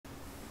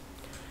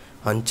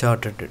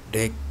Uncharted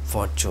Take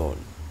Fortune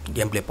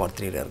gameplay part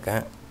 3 ல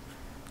இருக்கேன்.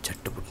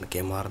 சட்டு புட்டுன்னு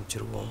கேம்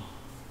ஆரம்பிச்சிருவோம்.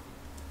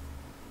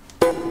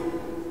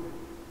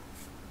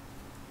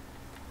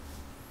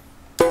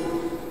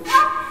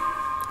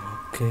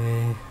 ஓகே,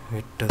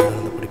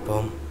 விட்டதுலேருந்து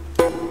பிடிப்போம்.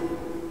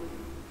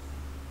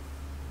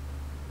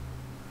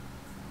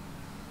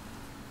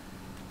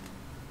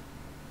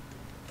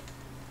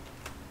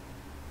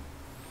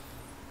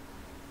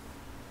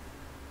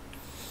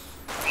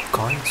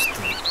 Coins.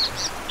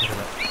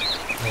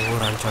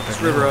 This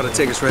river ought to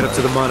take us right up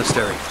to the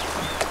monastery.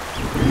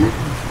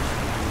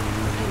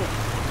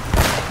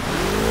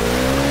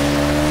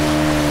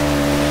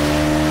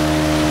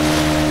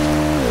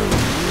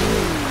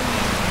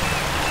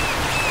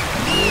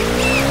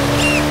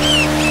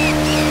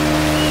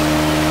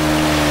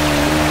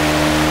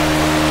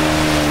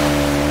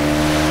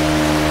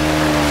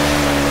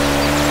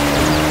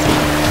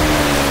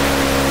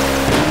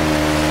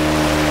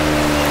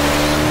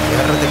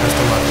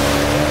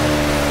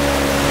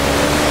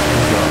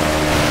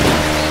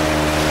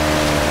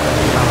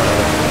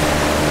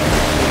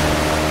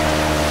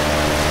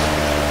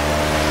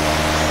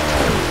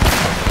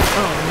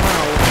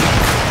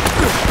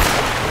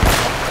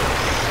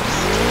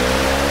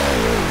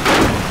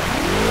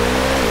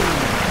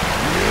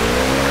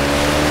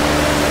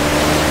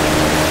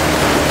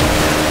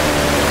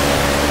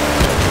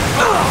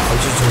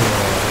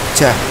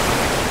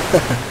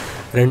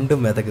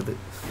 ரெண்டும் மிதக்குது.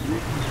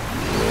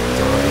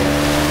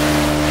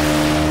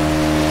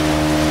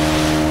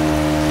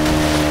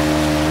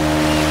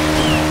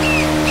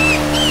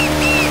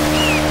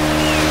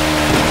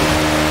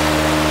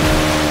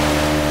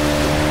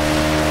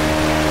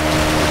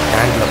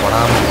 டேங்க்ல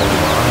படாம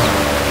போடுமா?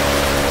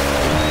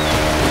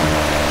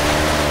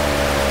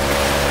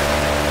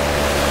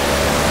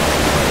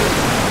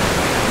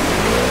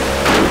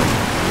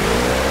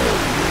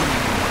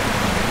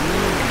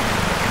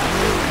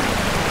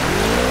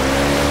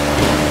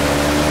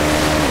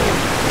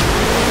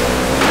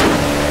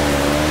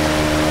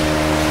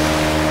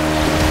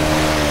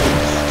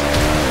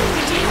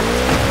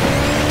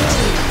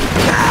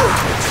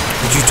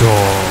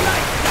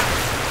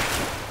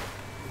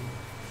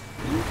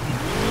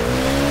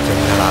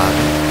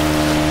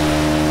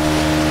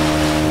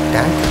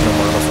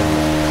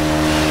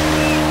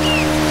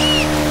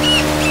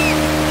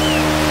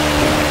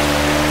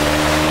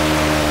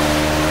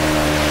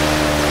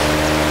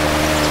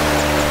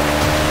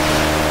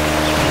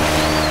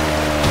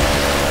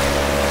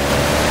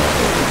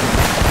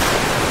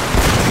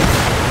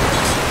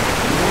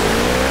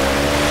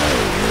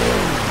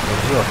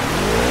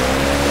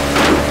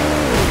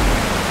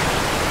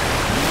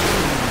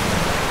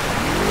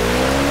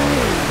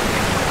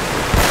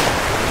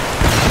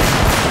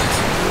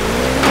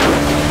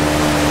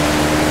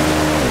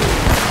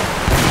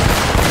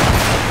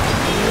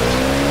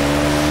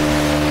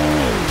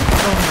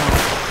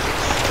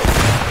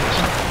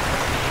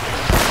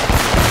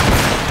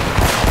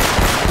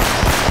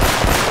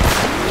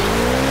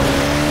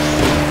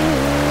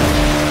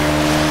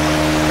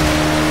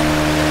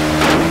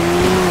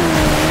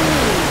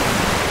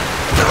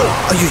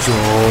 ஐயோ,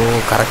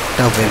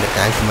 கரெக்டாக போய் இந்த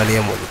டேங்க்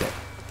மேலேயே மோதிட்டேன்.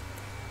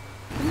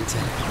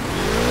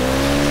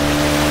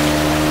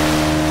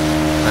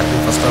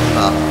 அது ஃபஸ்ட்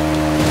ஆஃப்டா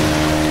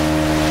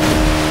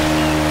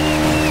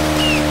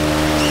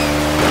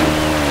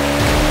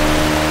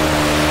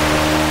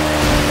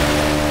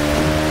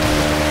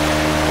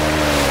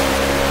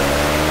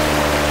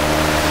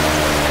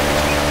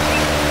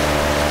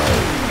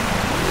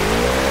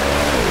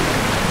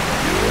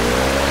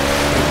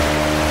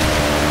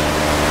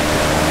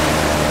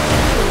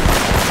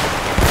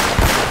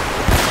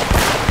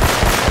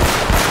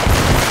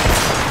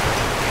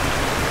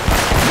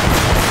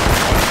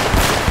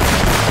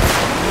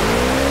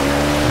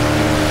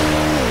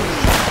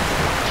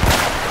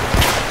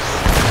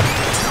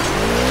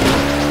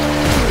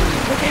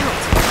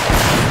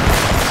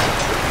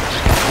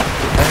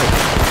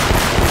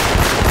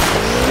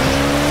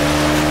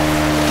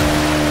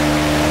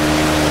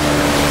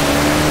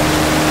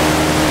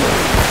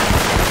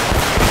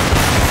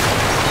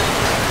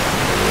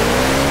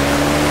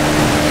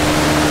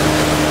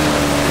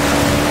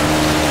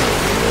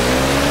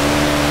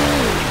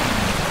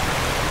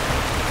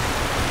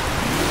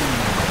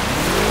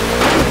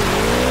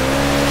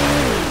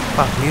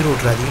நீர்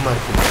ஓட்டுற அதிகமாக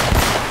இருக்குது.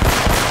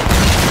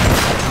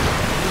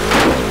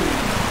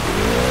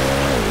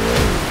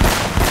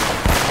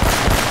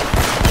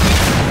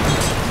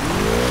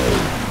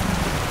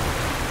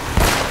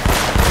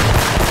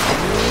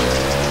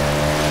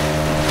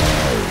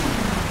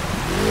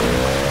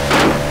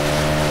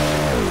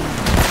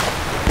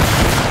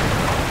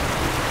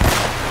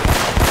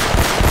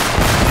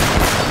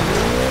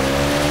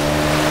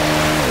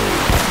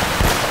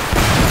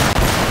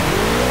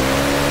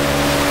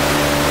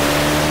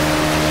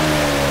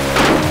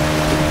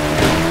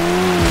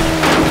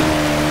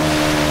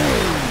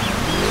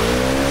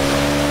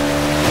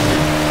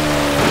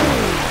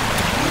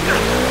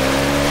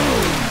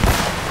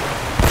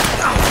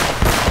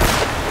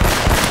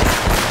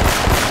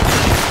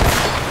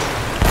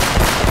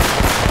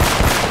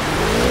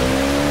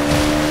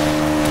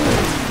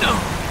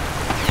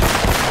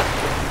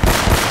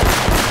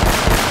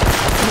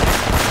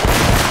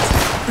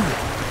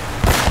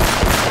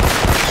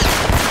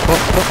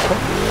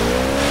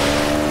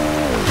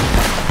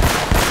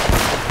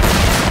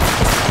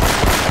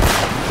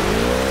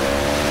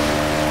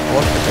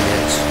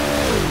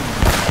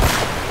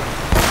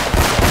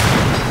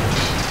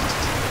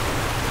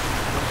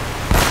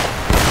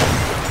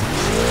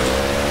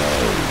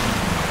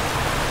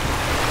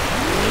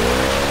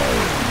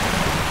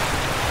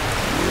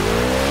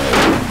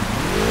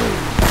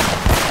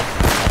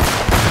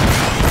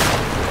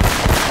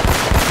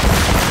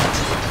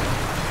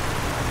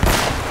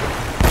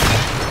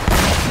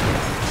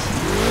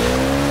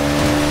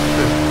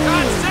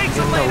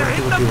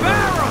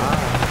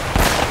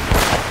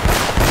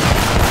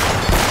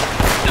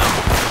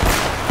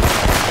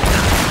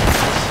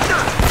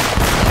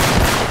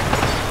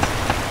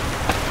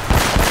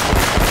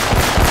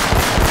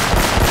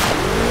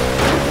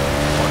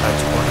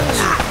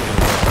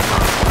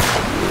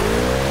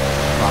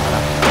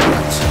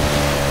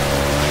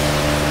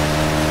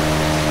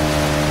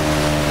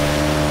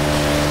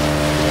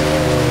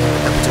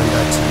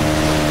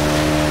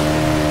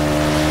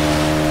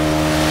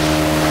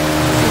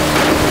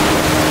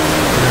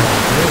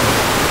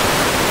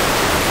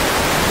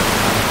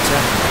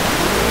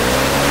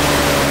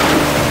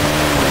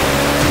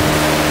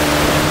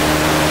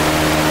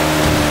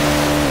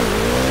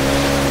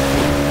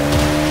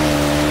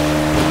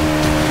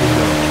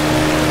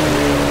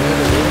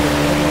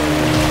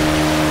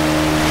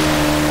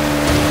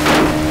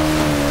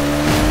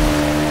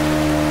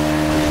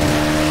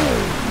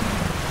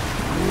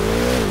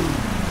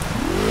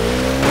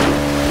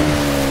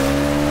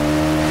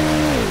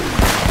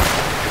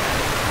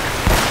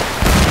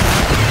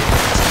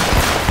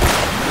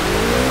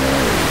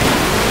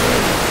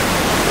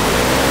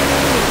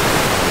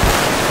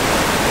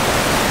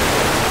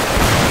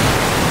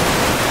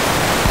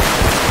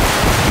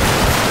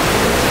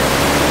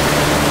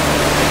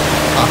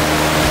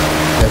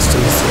 Just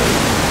miss it.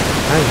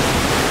 Hi.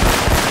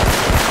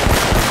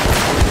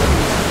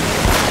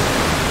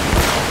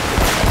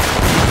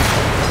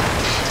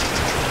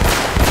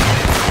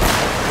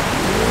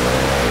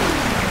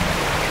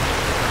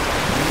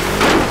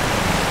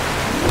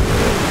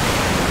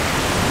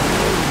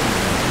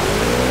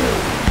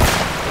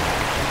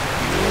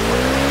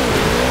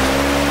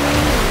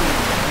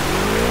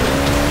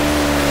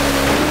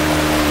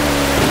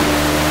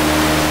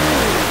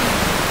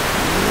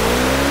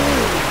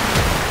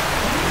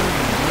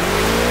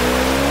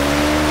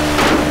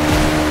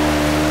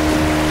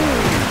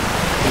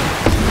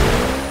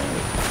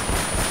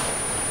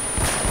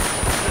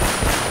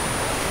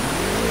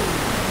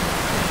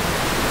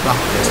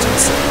 Just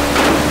miss it.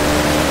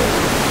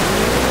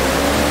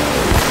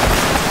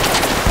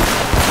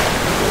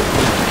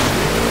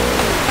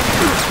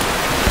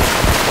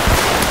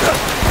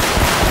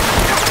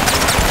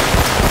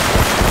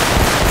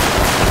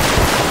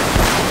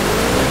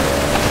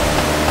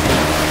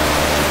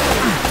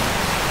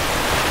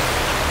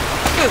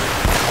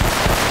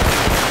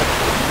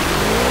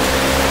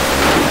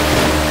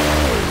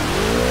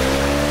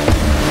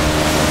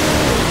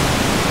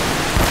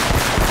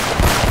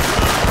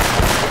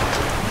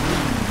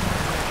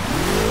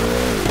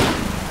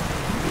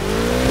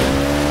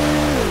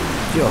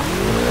 Yo,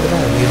 era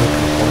el libro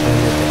que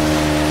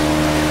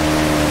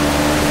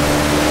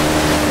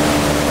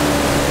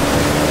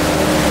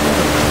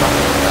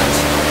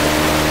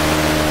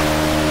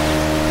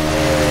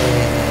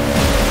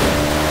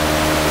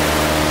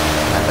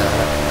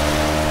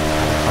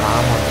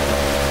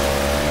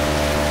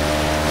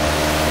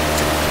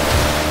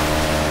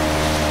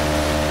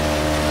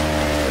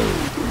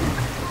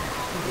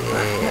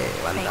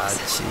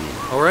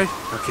All right?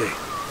 Okay.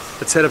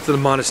 Let's head up to the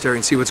monastery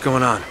and see what's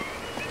going on.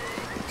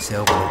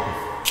 Save பண்ணுவோம்.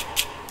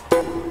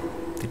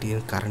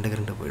 திடீர்னு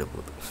கரண்ட் போயிட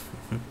போகுது.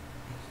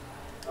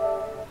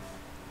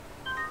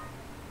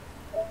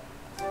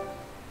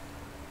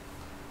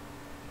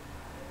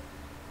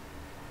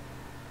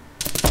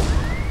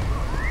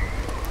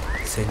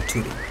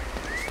 Century.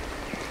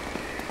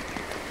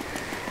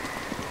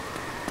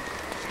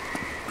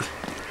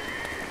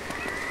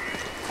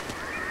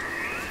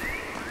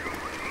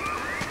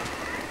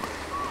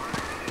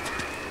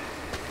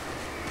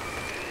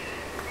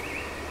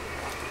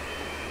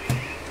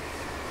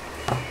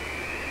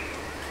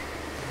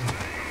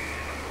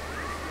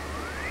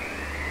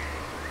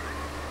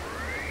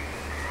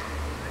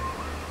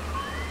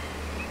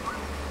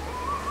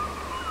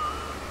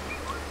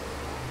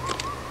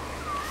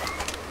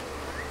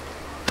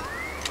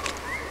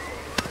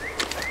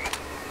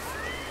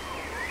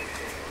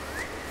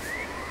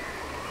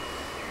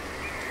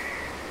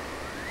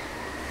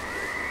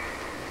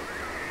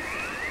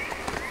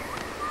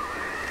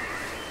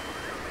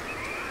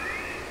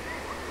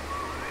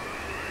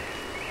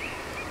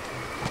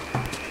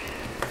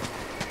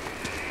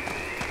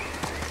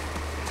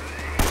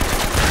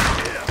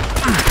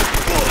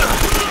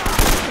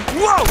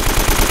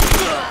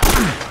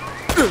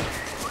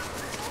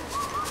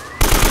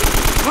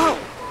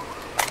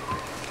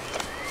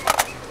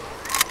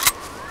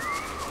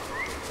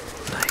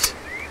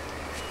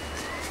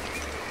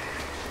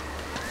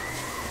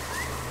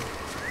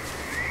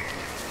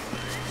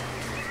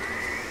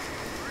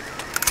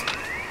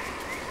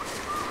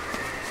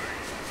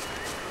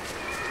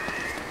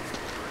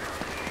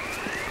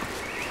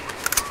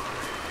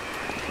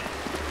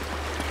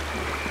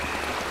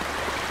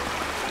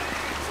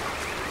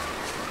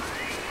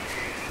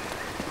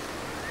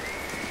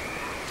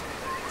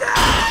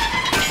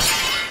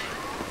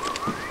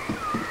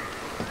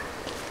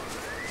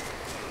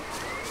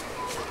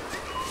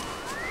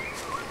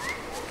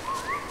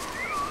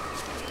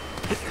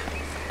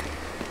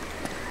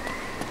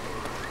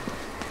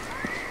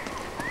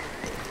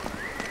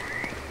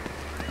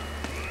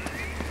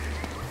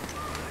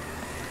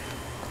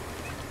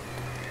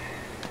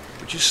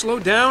 Would you slow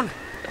down?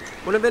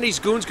 One of Eddie's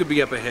goons could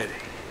be up ahead.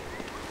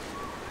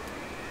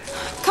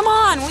 Come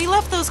on, we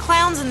left those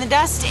clowns in the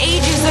dust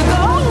ages ago.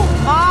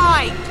 Oh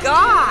my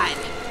God!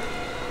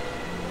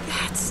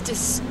 That's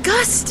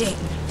disgusting.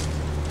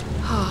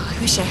 Oh,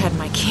 I wish I had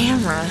my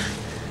camera.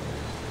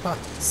 Huh.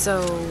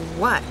 So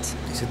what?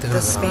 The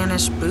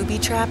Spanish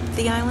booby-trapped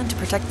the island to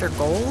protect their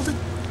gold?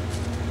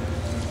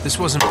 This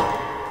wasn't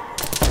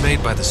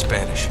made by the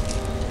Spanish.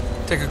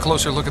 Take a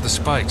closer look at the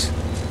spikes.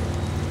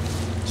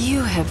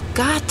 You have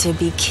got to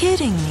be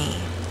kidding me.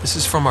 This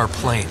is from our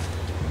plane.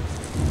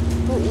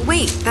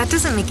 Wait, that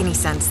doesn't make any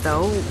sense,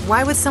 though.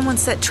 Why would someone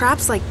set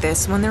traps like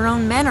this when their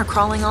own men are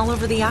crawling all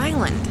over the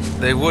island?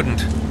 They wouldn't.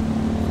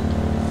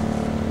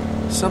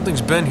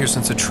 Something's been here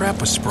since a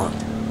trap was sprung.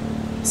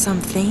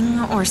 Something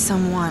or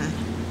someone?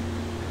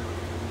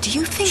 Do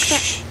you think that...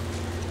 Shh.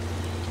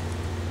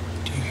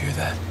 Do you hear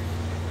that?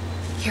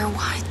 Hear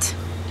what?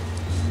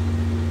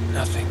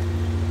 Nothing.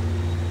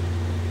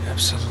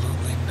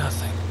 Absolutely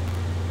nothing.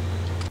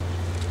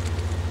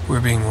 We're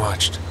being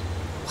watched.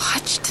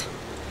 Watched?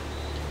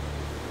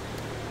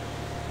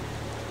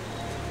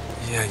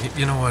 Yeah,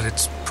 you know what?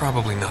 It's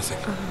probably nothing.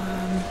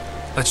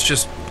 Let's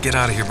just get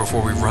out of here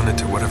before we run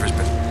into whatever's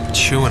been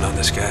chewing on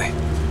this guy.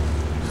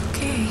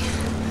 Okay.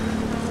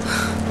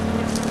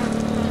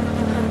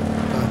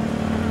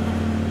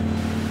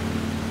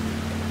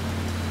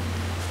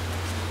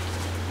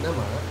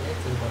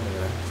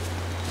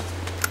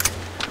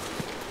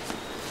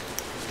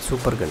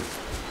 Super gun.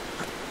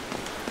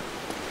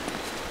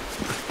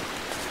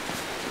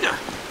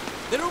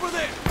 They're over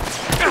there.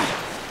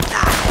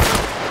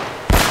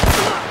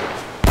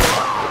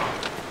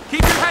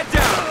 Keep your head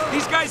down.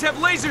 These guys have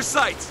laser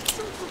sights.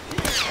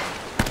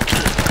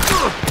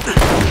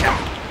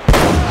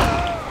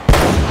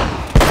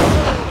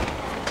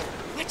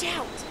 Watch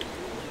out!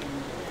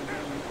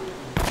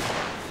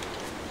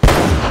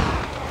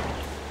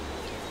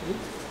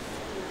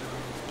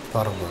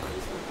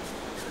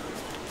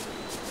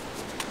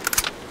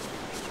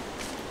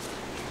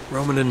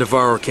 Roman and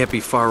Navarro can't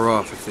be far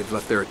off if they've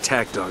left their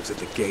attack dogs at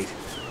the gate.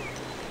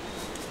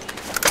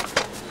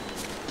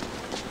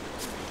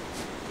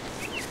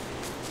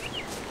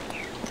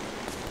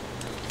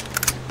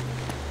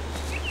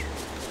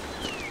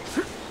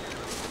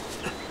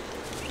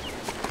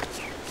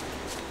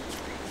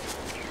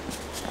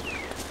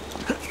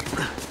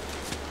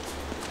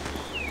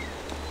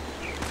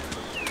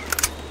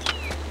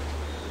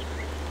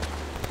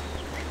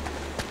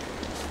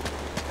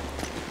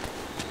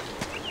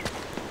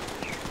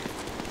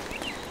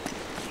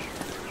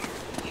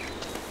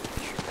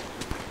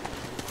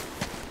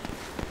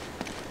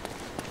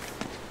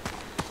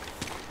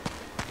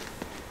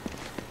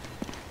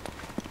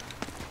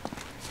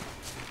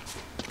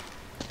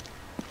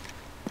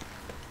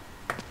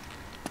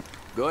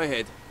 Go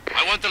ahead.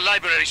 I want the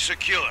library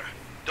secure.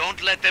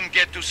 Don't let them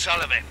get to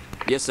Sullivan.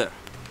 Yes, sir.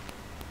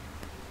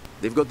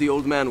 They've got the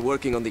old man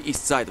working on the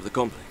east side of the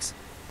complex.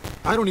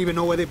 I don't even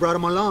know why they brought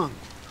him along.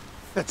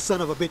 That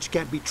son of a bitch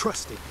can't be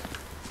trusted.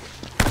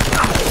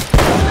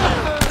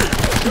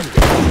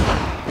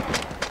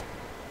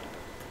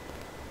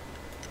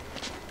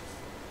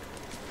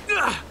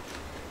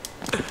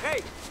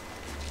 Hey!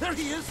 There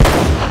he is!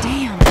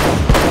 Damn.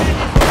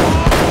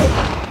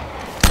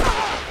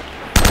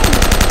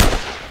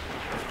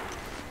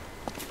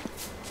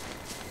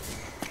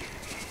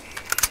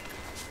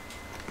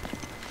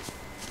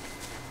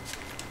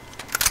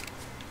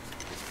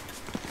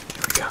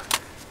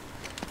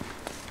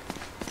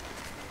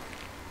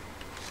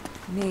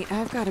 Nate,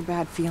 I've got a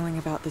bad feeling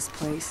about this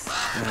place.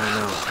 I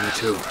know, me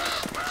too.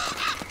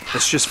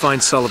 Let's just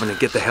find Sullivan and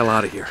get the hell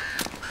out of here.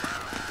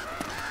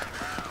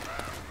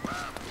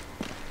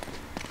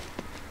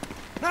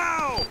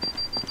 Now!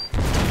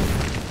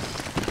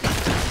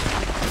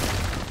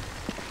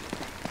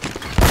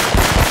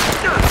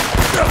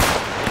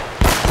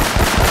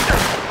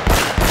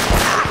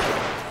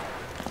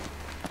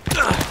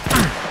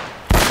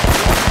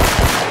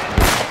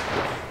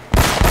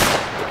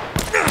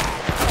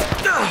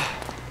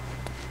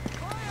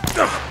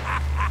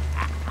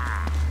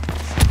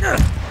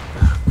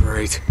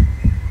 Great.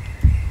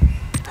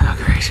 Oh,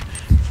 great.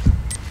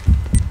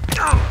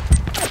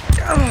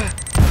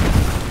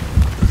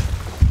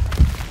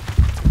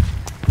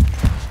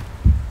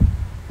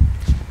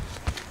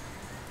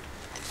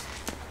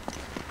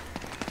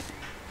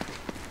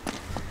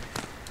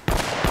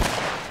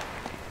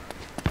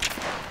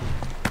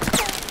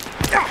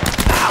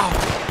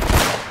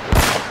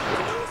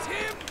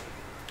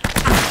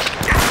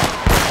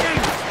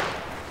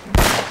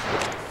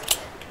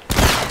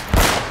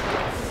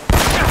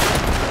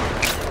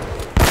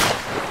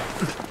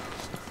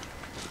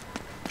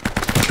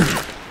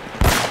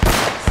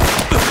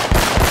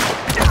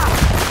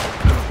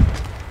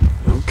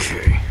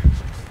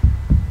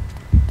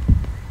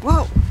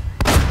 Whoa!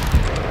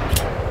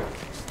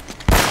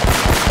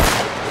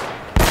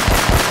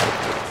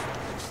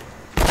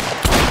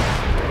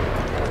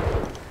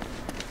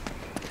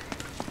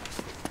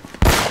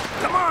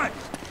 Come on!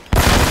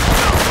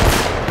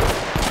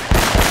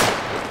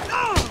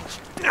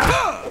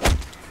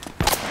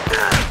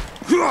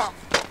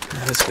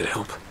 This could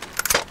help.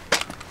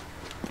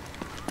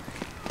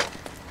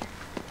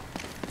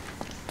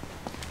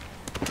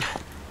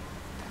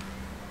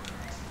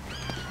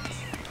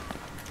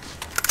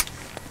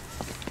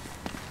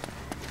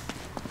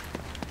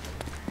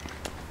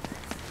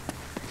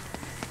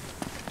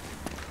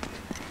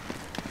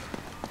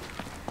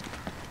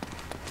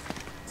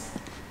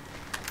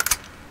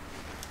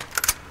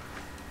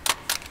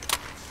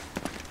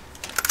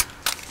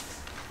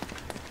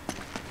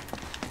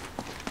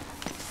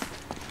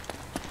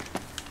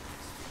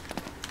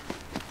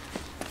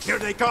 Here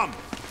they come.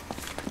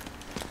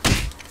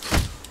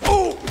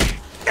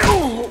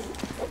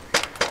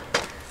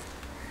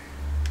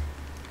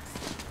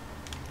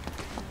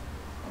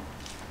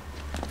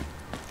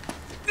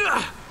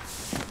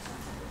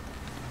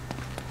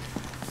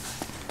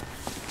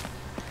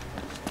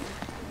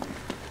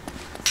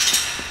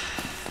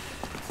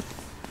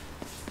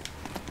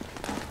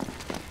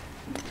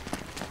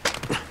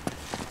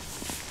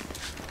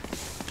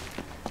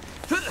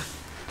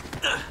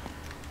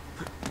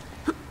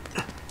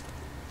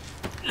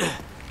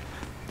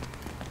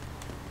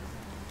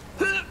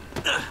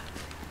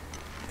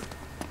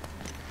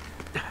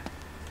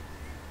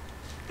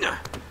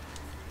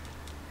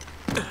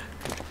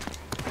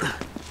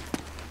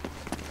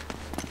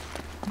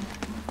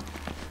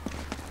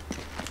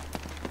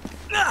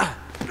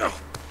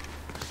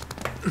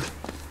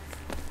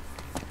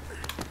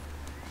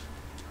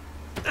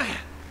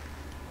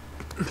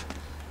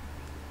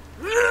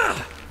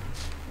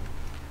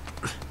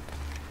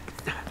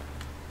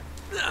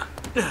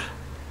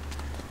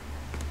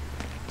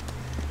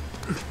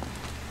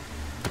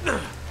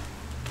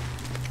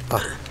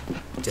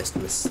 Just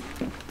miss.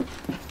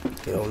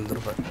 கீழே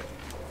விழுந்துருப்பேன்.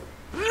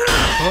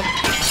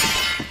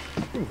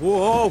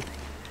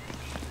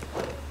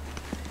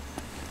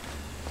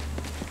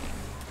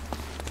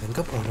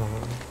 எங்கே போனோம்?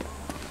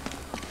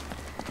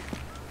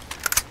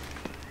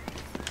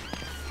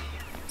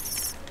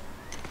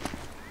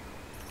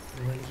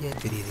 வழியே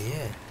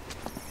தெரியலையே.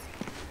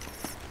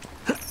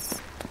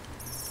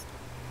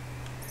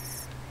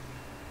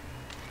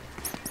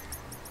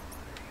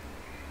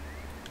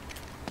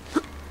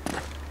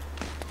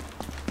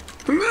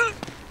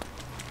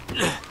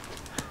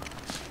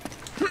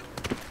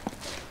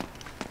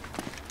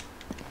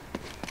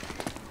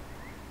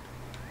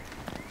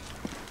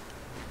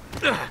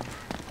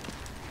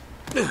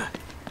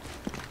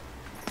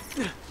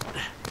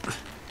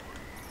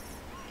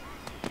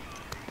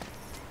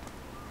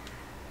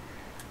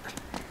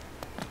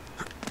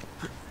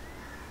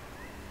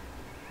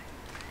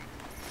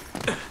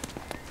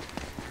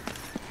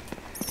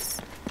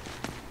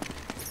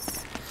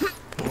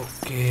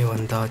 Okay,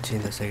 வந்தாச்சு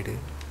இந்த side.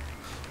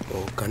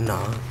 ஓ கண்ணா,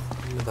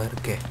 இங்கே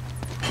இருக்கே.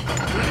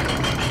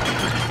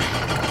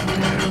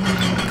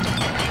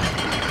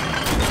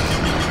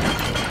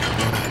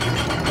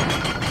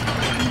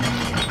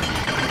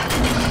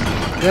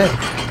 ஏய்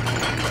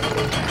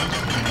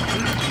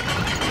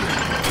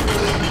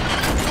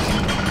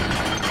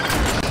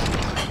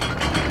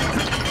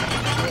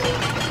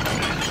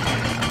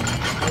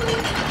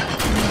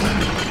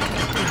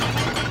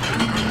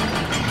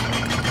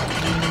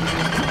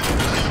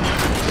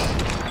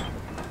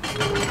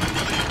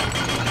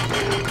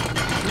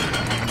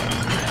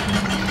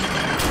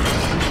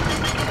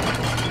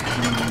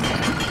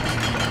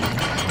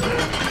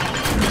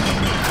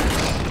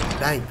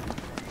டாய்,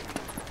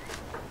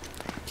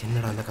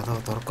 என்னடா அந்த கதவை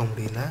திறக்க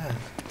முடியல?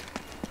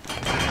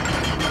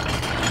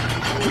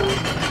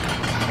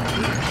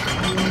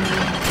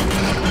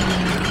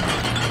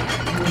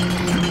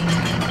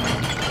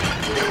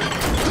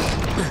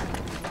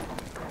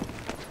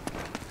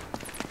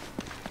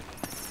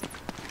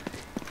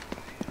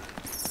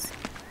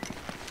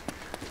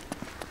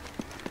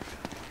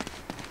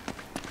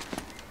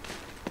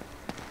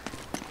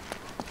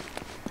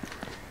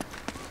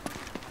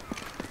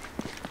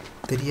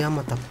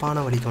 தெரியாம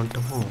தப்பான வழி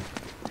கொண்டுமோ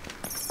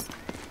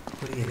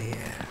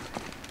புரியலையே.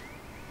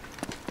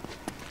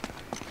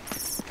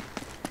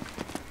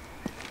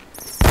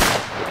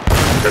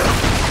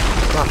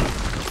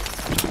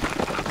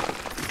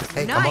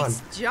 Nice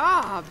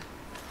job.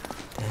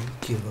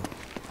 Thank you.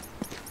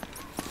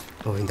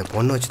 ஓ, இந்த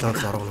பொண்ணை வச்சு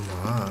தான்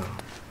திறக்கணுமா?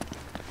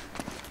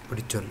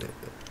 இப்படி சொல்லு.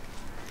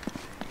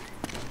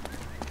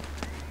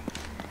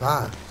 வா.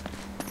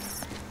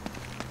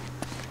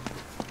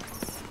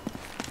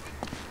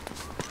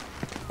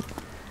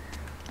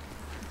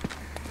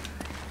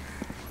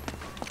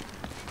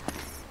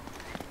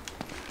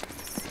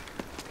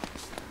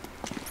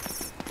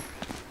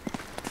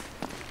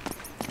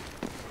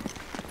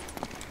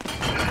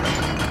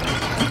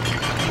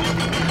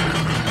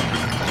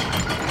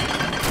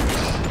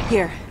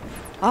 Here,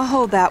 I'll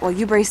hold that while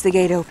you brace the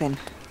gate open.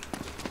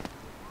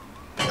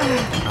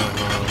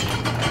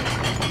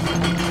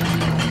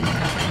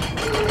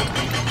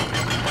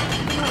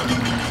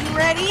 You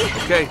ready?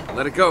 Okay,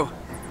 let it go.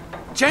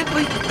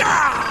 Gently.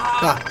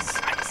 வா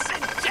I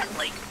said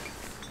gently.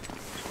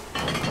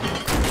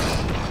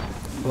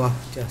 வா,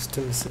 ஜஸ்ட்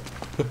மிஸ்.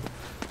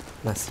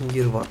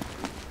 நசிங்கிடுவான்.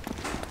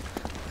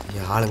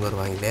 ஆளுங்க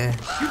வருவாங்களே.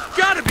 You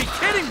gotta be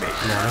kidding me.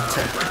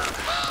 நினச்சேன்.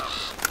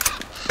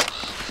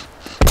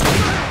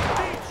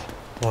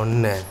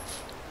 ஒன்று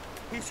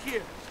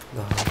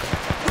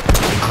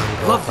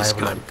அங்கே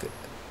பயபலாக இருக்கு.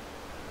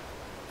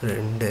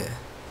 2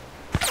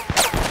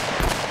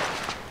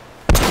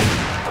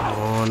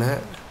 3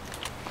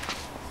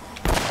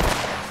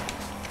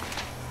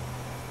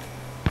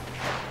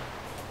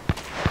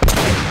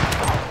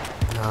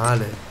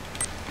 4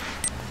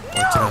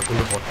 வச்சுனா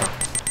குள்ளே போட்டான்.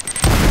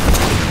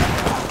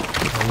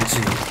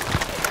 5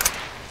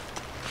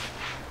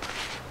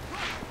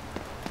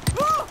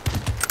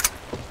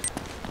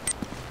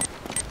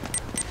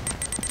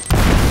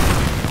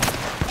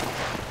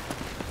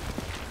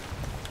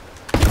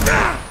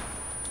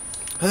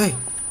 Hey!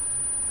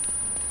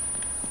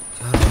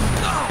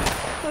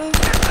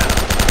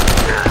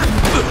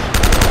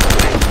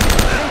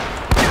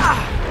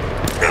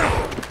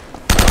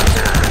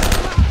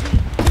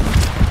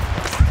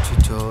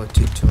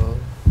 Chicho.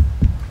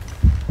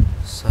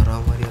 Sara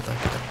Maria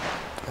தாக்கிட்ட.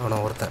 அவனை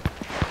ஒருத்தன்.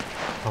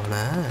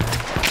 அவனை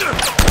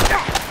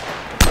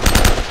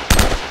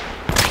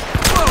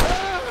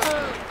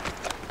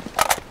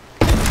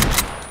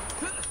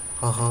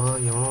ஆஹா,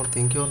 எவனோ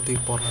ஒருத்தன் எங்கேயோ ஒரு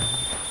தூக்கி போடுறான்.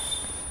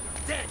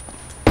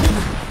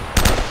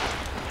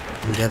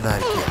 இங்கே தான்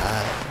இருக்கியா?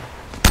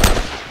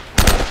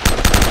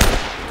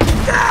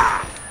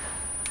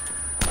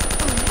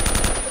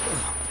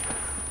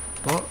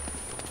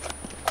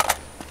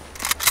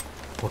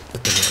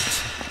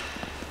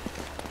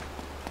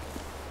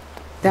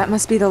 That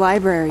must be the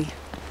library.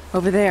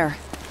 Over there.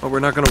 Oh,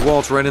 we're not gonna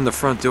waltz right in the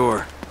front door.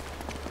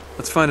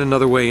 Let's find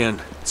another way in.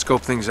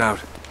 Scope things out.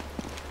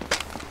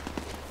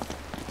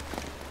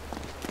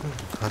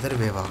 Other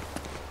வேவா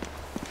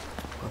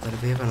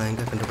நான்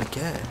எங்கே கண்டுபிடிக்க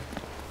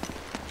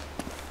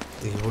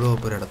இவ்வளோ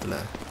பெரிய இடத்துல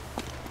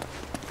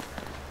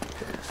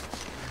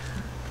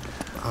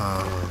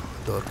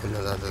இது ஒரு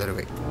கொஞ்சம் other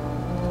way.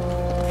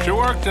 She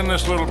worked in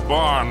this little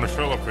bar in the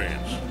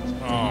Philippines.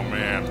 Oh,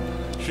 man.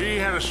 She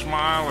had a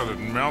smile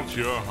that'd melt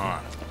your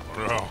heart.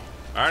 Bro,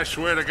 I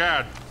swear to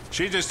God,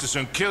 she'd just as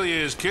soon kill you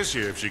as kiss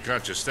you if she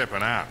caught you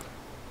stepping out.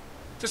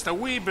 Just a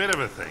wee bit of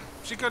a thing.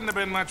 She couldn't have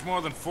been much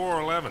more than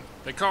 4'11".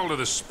 They called her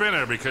the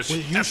spinner because she...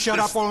 Will you shut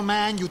up, old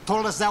man? You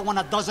told us that one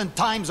a dozen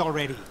times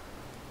already.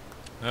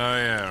 Oh,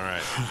 yeah,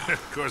 right.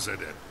 Of course I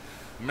did.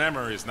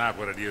 Memory's not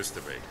what it used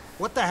to be.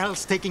 What the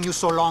hell's taking you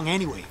so long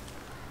anyway?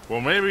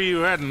 Well, maybe you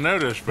hadn't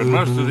noticed, but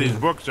most of these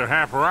books are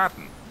half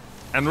rotten.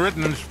 And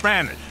written in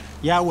Spanish.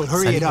 Yeah, well,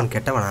 hurry it up.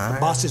 கெட்டவனா?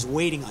 The boss is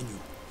waiting on you.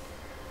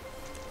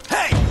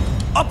 Hey!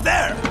 Up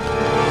there!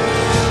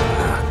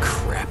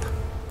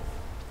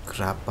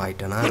 Crap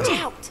ஆயிட்டனா? Watch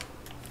out!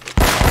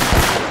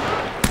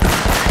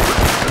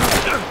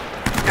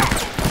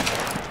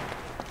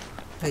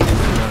 ஐயோ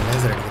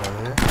laser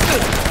அடிக்கிறாங்க.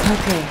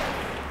 Okay.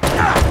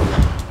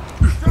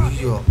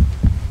 ஐயோ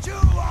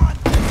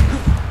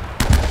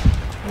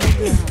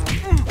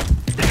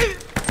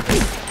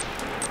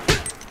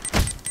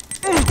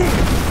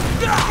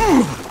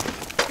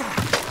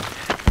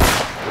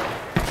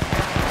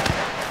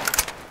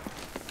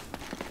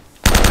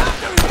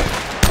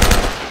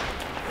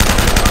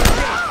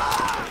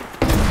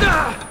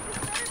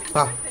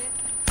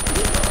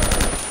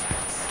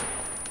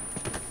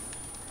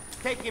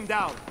Take him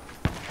down.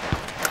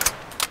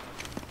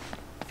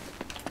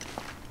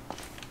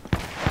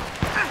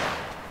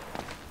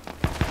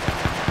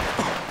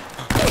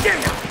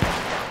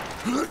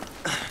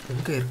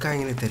 எங்க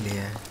இருக்காங்கன்னு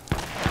தெரியலையே.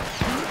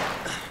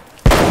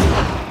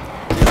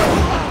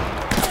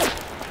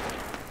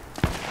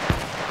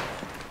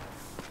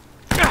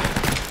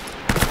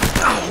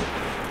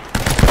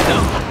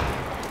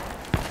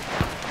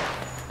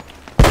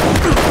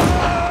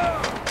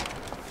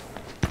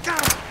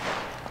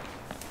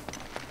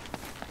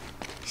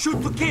 Shoot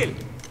to kill.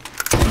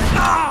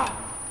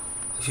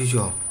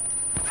 ஐயோ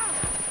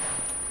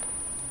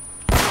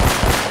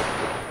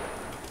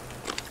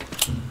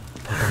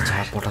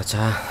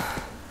போட்டாச்சா.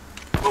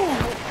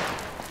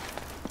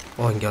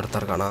 ஓ இங்கே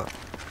ஒருத்தர் இருக்கானா?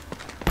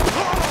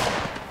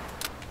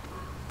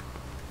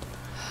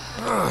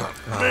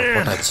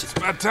 போட்டாச்சு.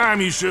 About time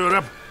you showed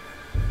up.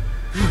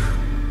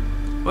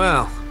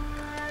 Well,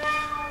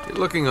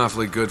 you're looking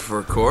awfully good for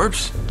a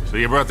corpse. So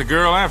you brought the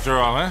girl after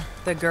all, huh?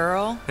 The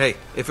girl? Hey,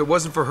 if it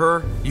wasn't for her,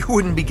 you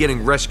wouldn't be getting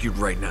rescued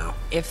right now.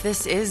 If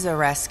this is a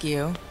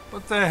rescue.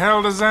 What the hell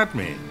does that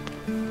mean?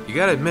 You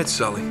gotta admit,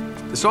 Sully,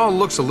 this all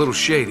looks a little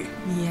shady.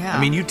 Yeah. I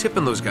mean, you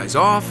tipping those guys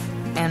off.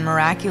 And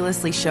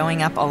miraculously showing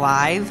up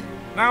alive?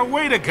 Now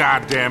wait a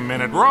goddamn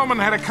minute. Roman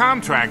had a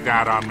contract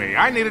out on me.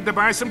 I needed to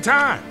buy some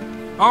time.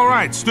 All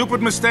right, stupid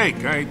mistake.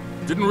 I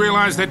didn't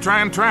realize they'd try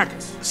and track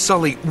us.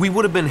 Sully, we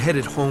would have been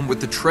headed home with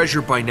the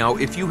treasure by now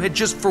if you had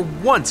just for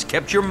once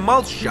kept your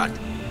mouth shut.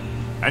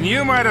 And you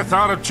might have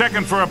thought of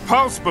checking for a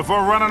pulse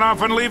before running off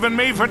and leaving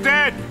me for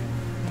dead.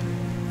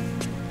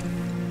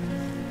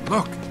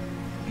 Look,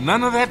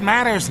 none of that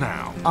matters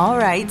now. All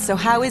right, so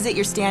how is it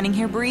you're standing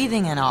here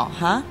breathing and all,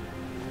 huh?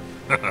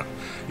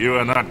 You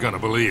are not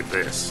gonna believe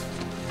this.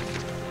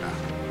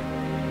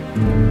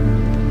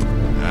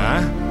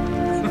 Huh?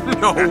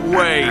 No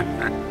way!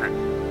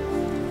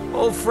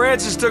 Old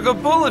Francis took a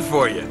bullet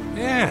for you.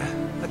 Yeah.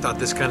 I thought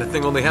this kind of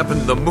thing only happened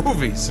in the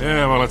movies.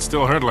 Yeah, well, it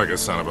still hurt like a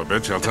son of a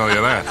bitch, I'll tell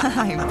you that.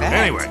 I bet.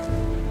 Anyway,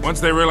 once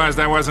they realized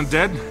I wasn't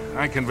dead,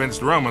 I convinced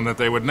Roman that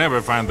they would never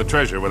find the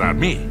treasure without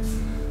me.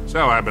 So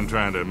I've been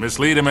trying to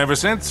mislead him ever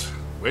since,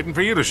 waiting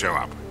for you to show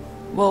up.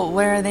 Well,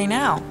 where are they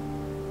now?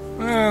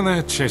 Well,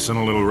 they're chasing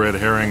a little red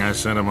herring I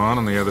sent him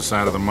on the other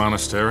side of the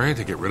monastery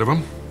to get rid of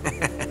him.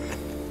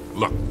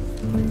 Look,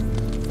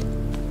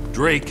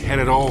 Drake had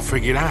it all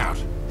figured out.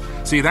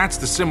 See, that's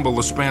the symbol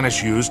the Spanish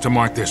used to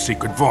mark their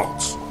secret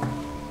vaults.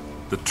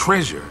 The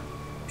treasure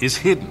is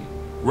hidden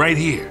right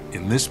here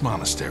in this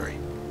monastery.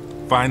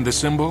 Find the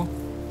symbol,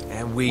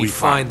 And we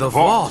find the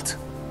vault.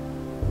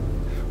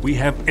 We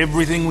have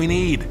everything we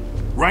need,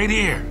 right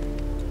here.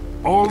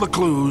 All the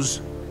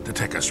clues to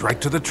take us right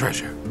to the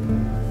treasure.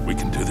 We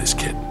can do this,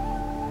 kid.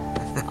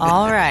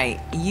 All right,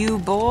 you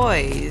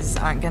boys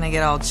aren't gonna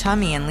get all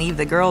chummy and leave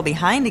the girl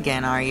behind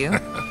again, are you?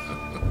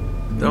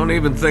 Don't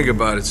even think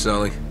about it,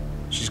 Sully.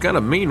 She's got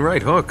a mean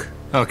right hook.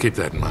 I'll keep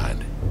that in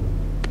mind.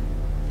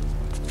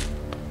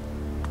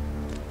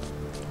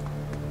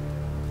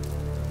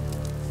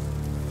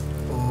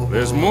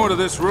 There's more to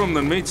this room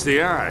than meets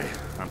the eye.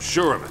 I'm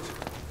sure of it.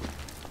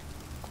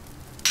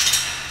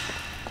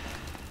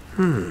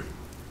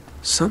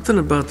 Something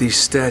about these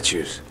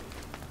statues.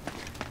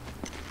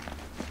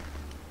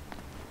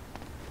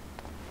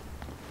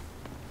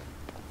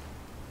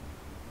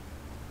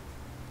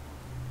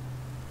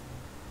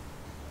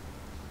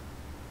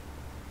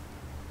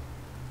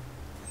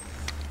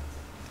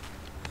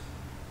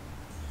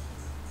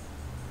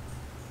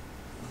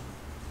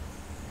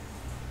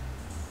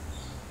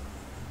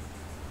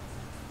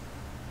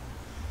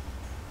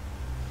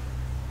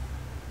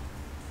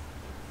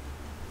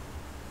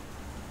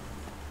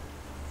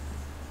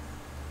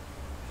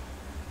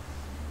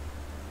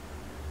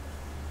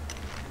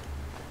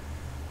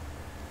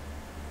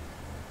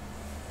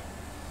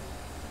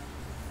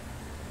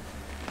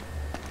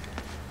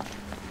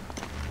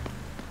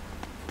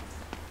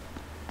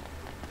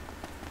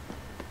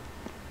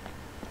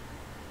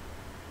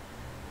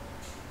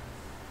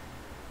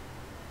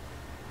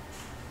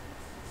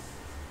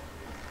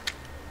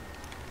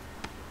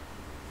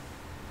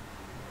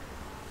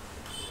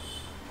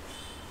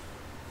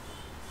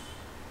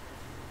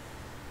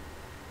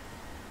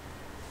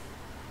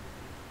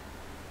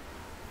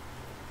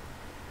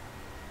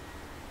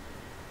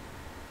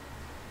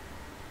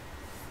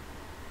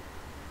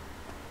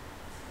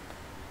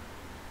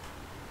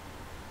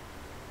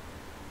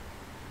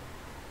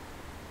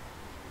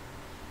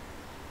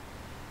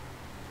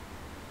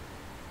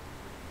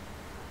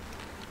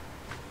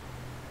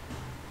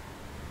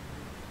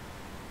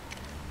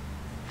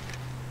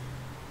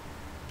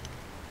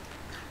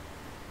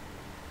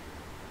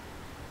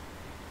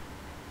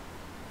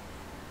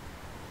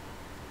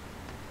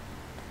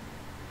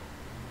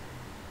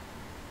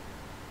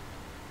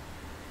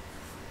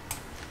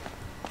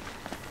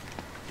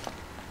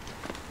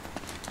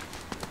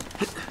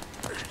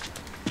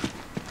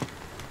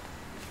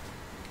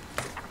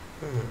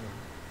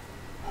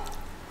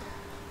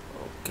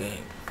 Okay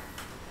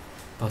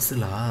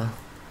பஸ்ஸுலா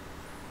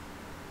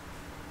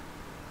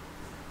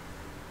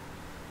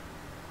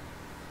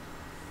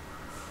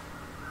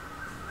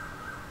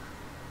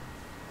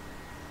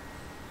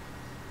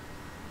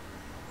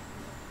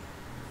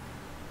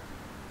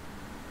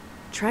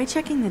Try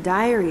checking the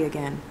diary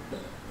again.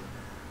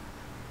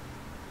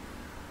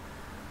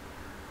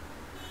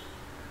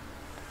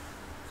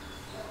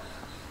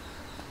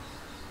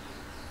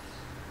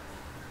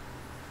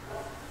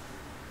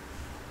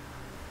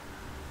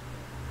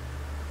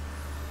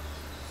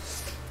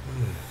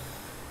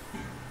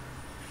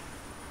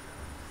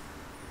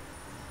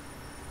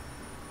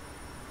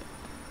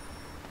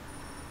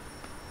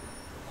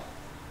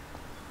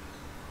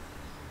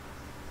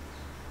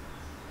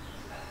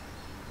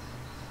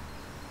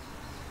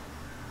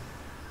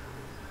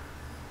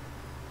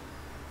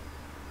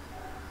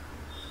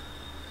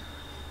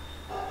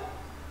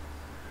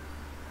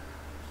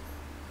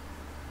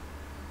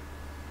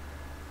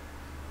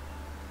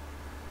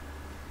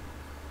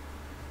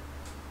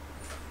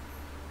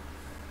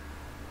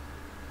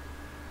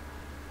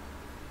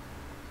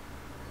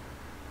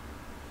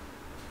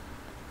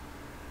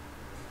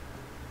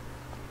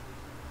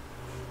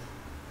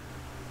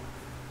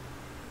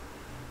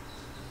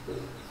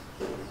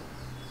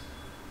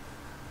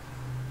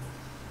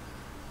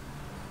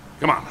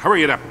 Come on,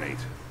 hurry it up, Nate.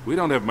 We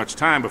don't have much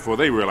time before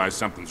they realize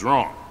something's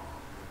wrong.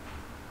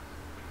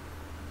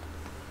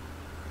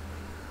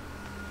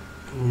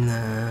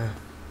 Nah.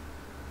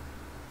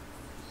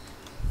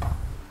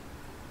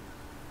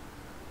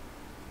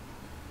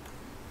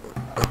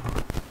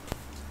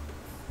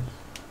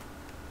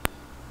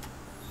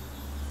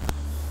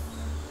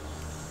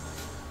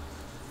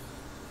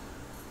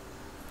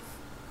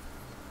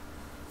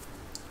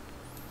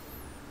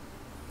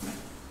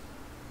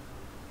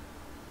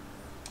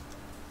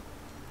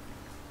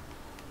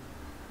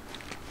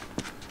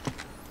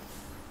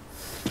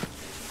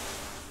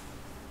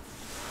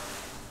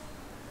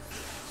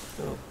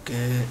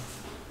 Okay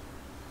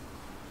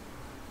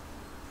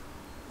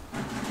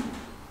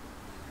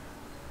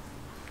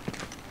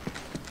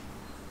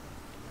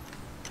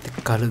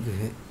இது கழுகு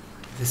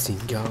இது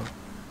சிங்கம்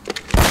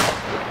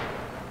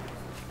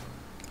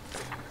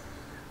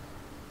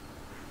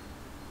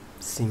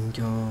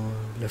சிங்கம்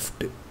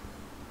left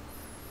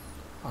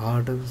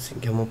ஆடு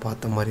சிங்கமும்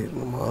பார்த்த மாதிரி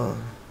இருக்குமா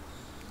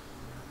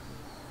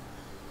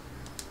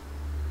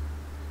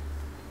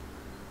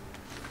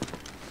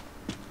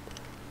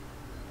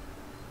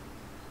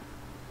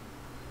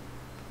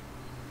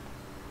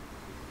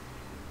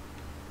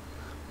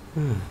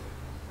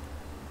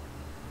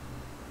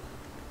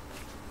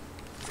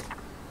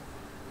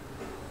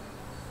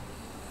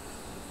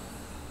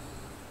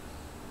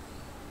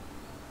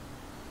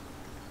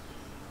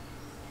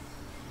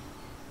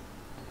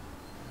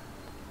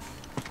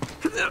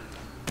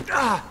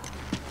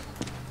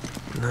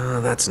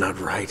No, that's not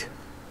right.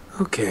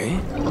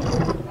 Okay.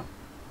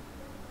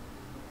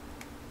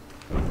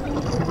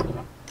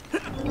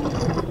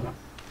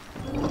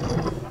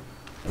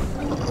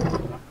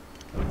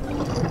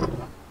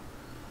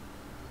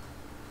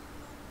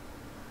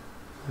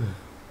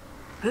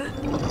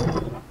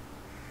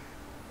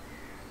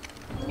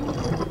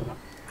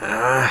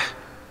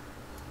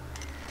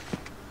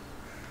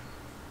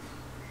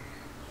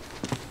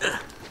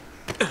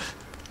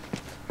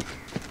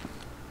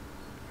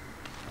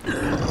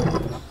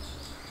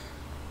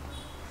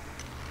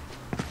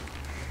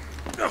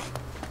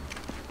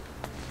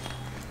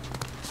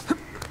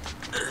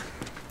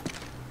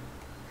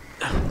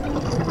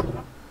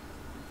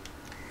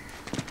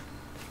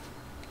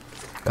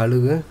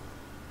 கழுகு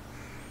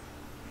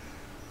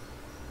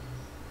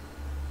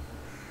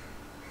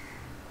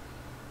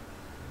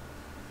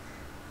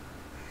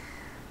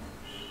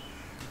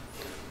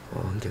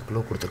இங்கே க்ளூ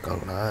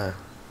கொடுத்துருக்காங்களா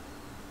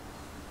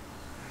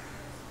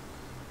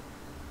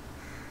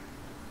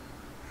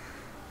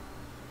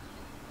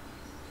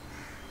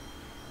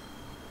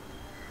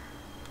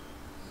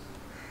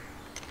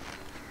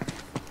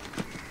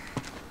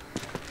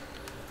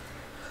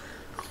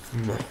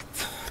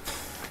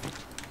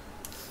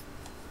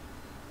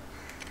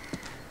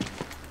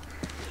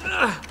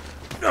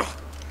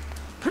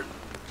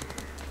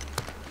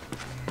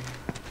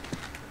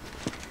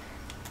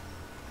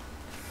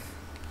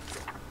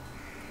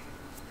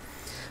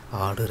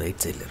ஆடு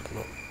ரைட் சைடில்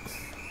இருக்கணும்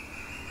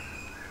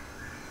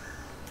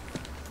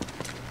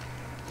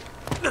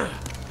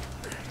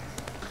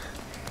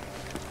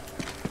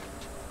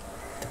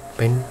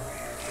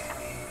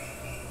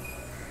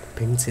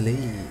பென்சிலை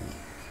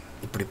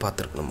இப்படி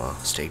பார்த்துருக்கணுமா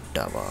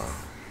ஸ்ட்ரைட்டாவா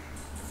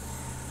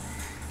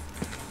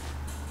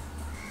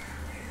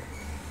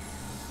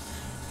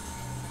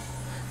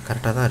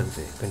கரெக்டாக தான்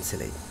இருக்குது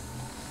பென்சிலை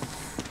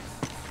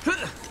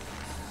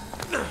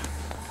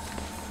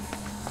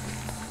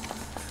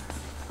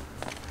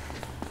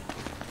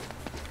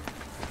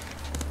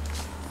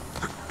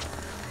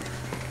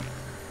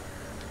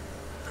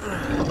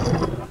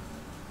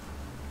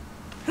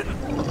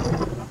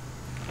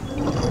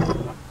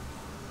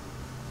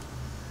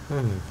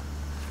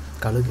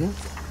கழுகு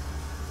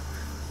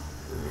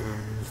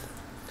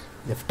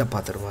லெஃப்ட்டை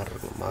பார்த்துற மாதிரி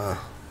இருக்குமா?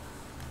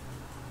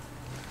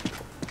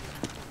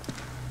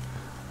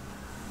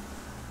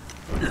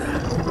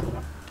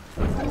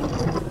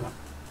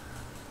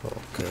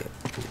 ஓகே,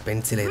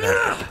 பென்சிலே தான்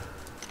இருக்கு.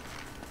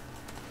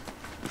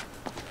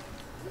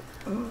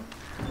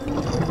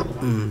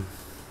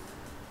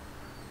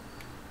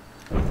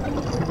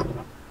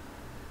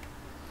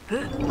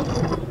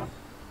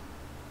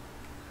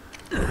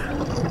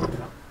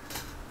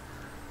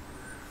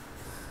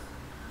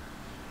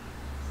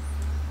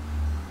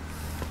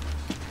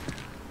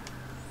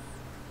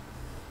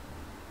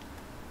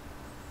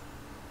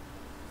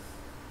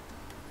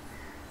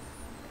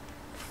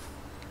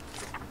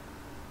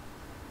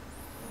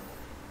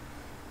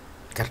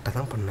 கரெக்டாக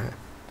தான் பண்ணேன்.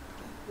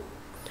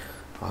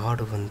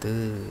 ஆடு வந்து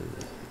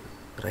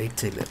ரைட்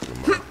சைடில்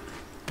இருக்கணுமா?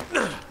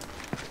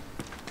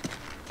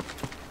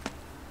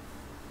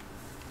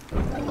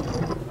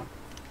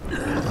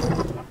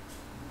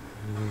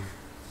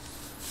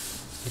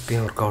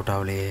 இப்பயும் ஒர்க் அவுட்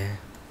ஆகலையே.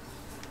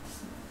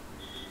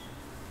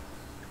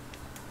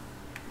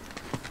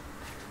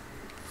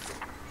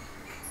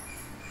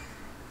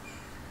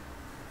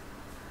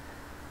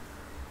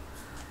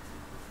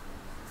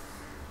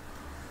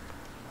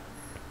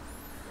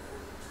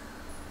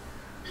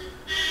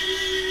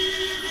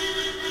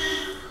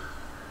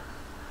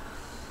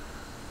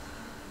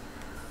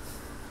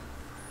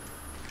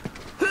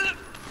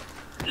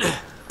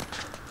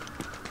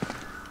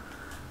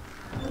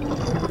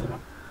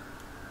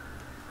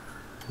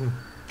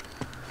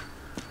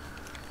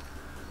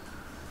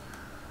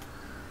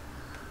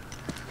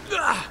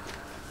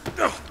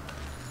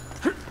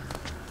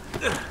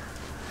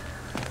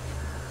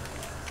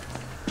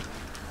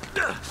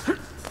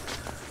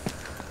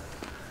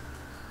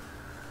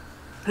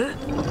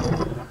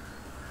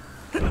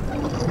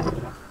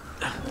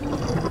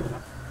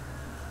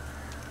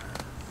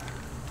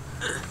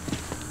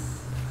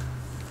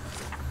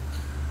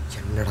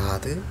 என்னடா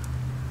அது?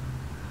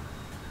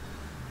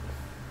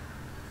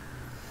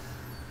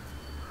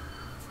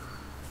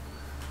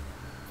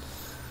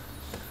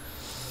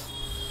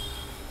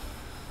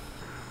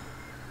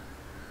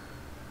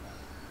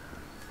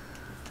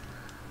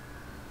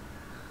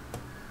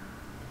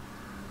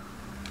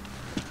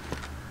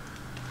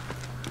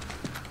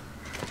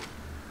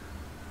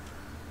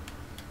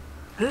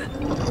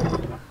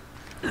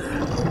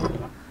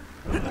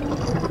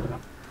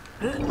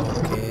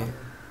 ஓகே,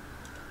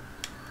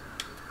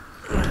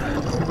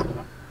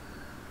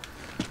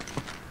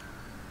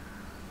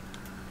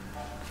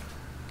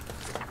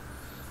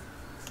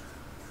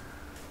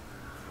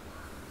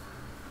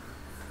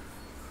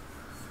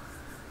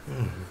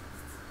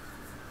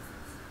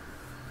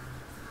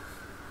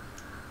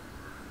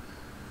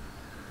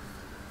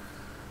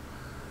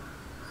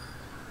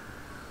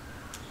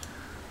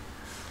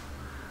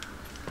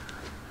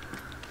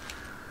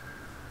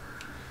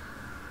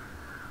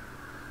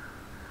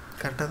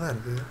 கரெக்டாக தான்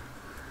இருக்குது.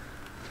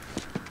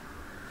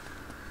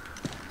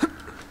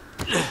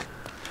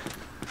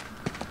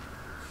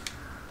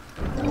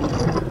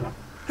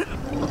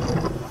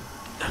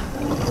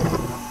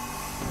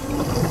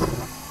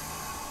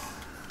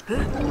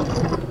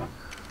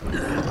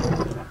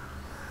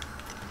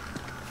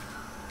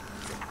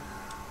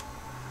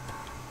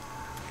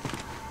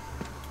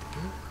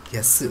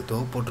 எஸ் தோ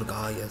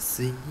போட்டிருக்கா.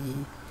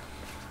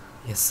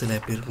 எஸ்ஸில்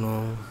எப்படி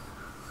இருக்கணும்?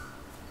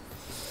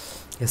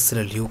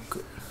 எஸ்ஸில் லியூக்கு.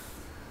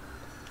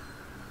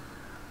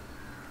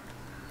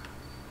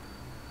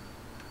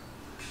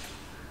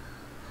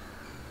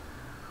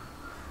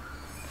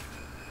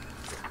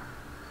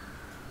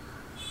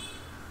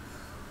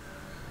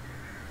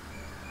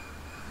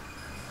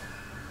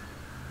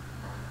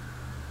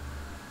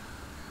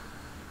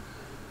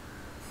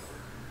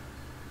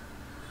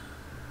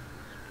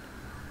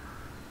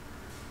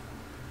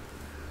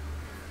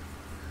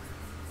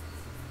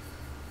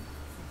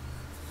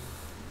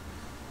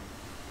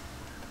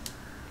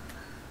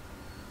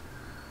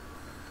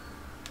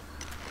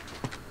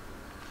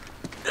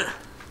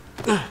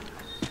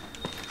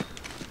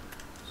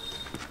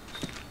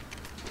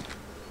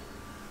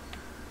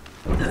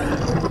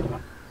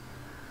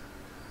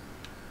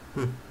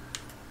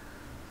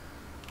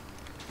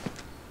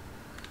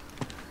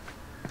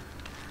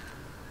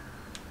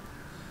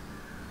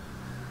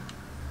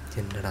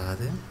 என்னடா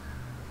அது?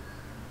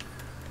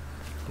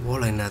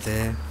 ஓலை என்னது?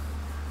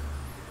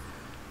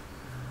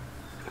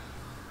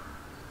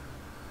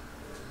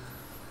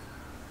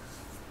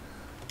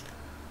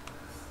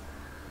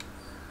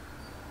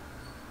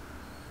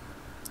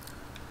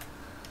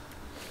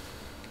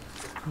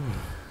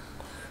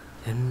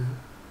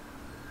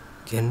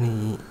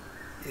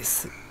 எஸ்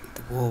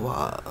இது ஓவா?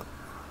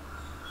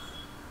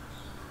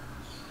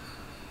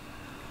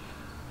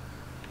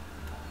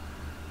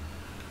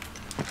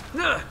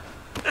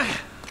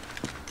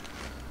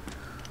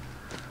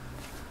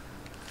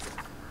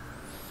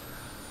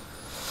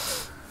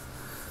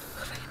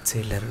 ரைட்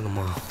சைடில்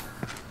இருக்கணுமா?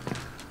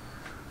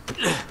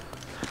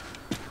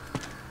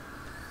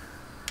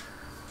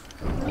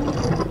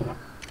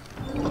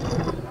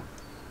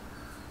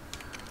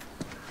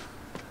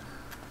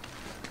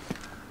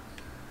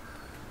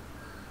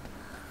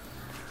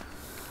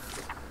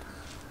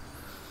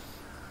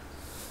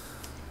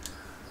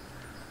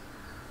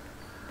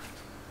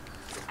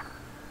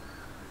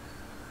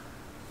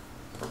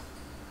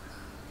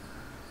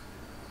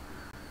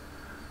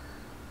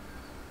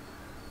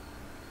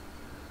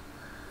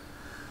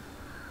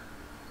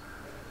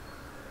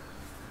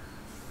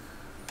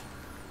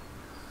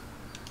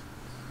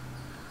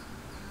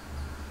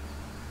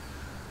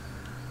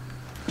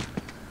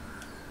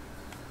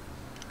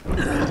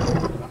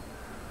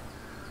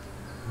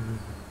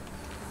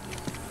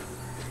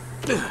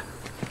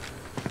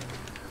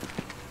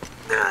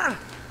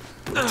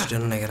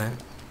 முடிச்சிட்டேன்னு நினைக்கிறேன்.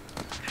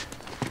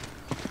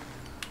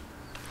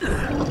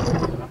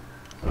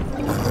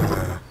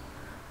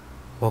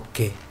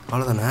 ஓகே,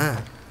 அவ்வளோதானே?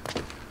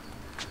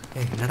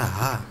 என்னடா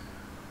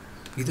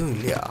இதுவும்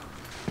இல்லையா?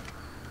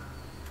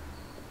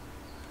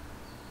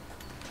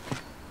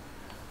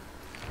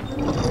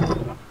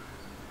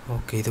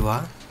 ஓகே, இதுவா?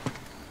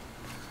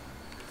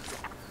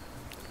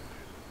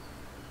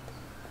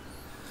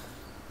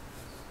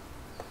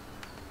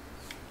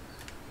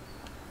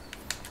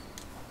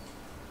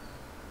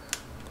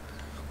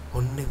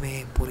 ஒன்றுமே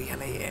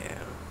புரியலையே.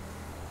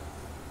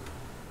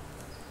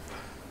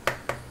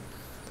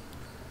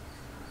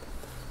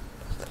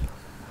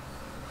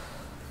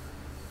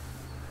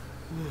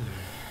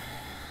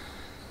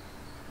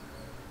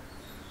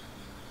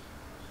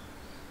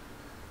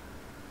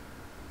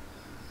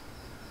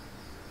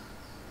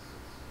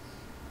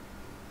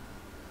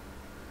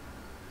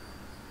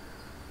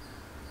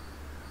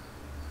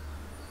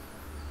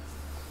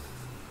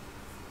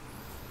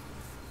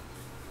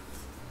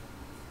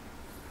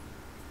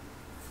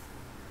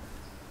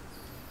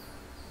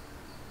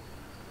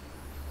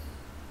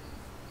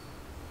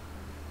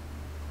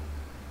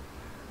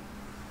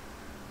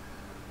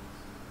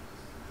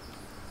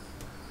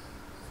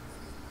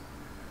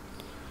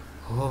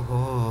 ஓஹோ,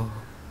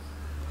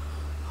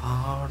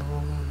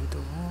 ஆடும்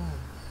இதுவும்.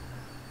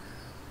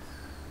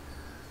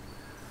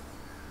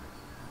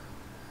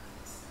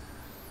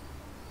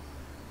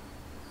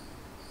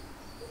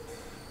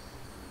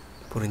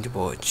 புரிஞ்சு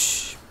போச்சு.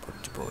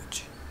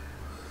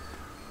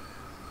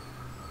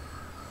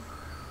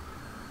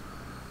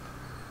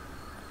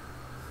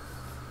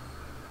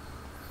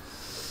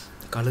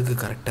 கழுகு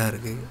கரெக்டாக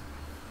இருக்கு.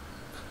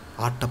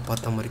 ஆட்டை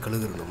பார்த்த மாதிரி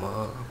கழுகு இருக்கணுமா?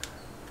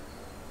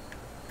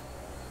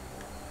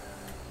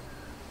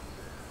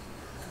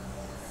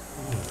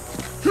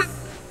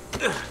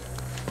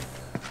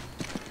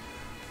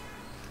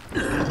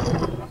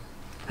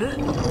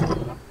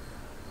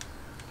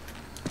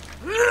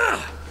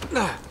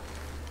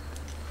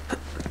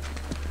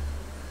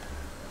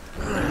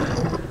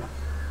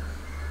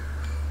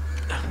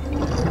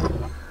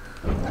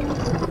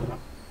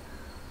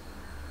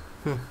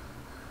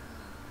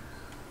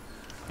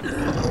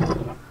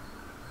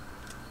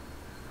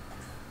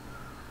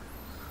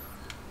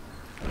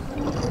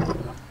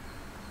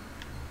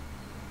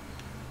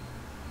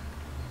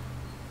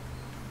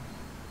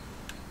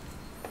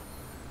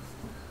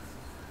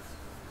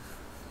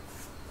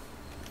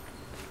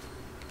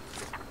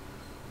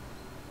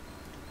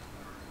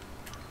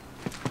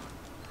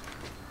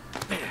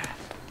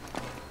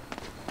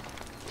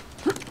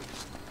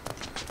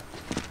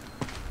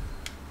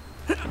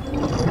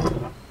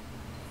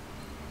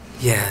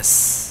 எஸ்,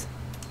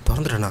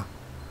 திறந்துட்டேண்ணா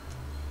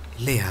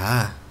இல்லையா?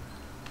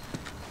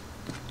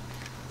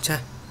 சே,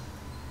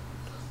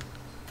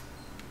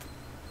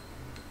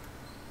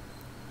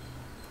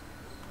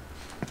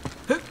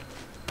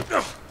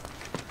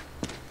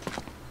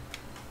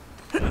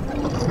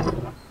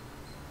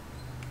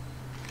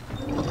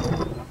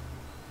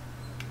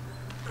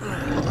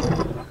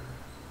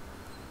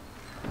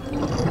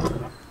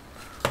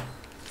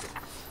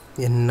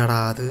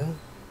 என்னடா அது?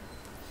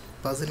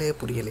 பசிலே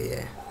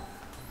புரியலையே.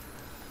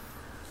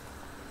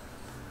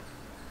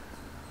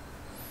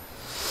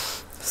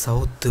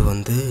 சவுத்து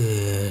வந்து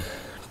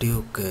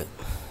டியூக்கு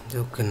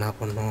என்ன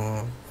பண்ணோம்?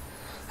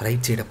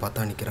 ரைட் சைடை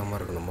பார்த்தா நிற்கிற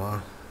மாதிரி இருக்கணுமா?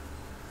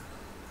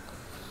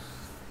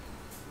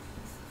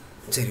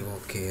 சரி,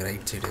 ஓகே.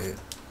 ரைட் சைடு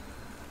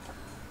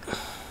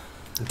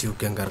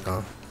டியூக் எங்கே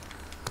இருக்கான்?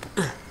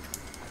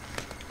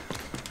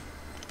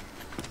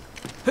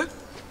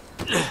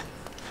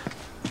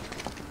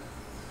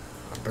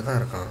 அப்படி தான்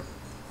இருக்கான்.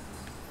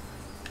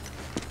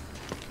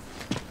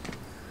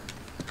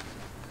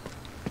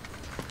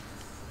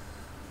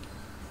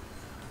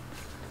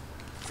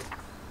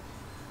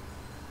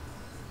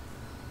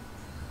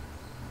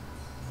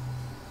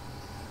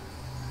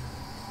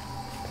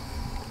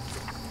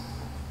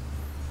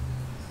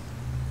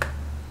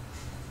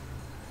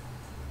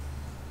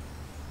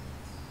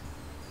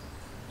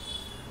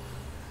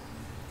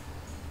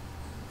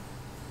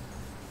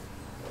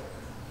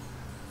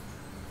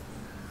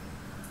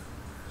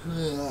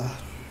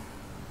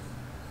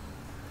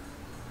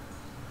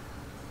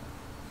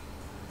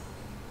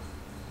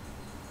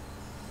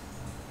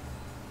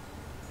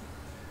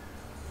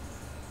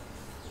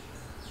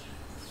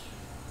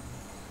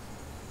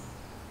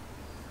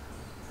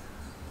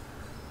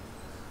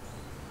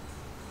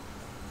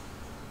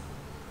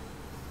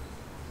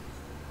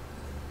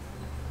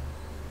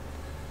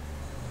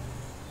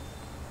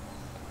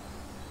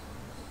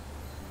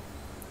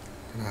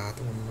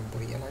 அது ஒன்றும்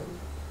புரியலை.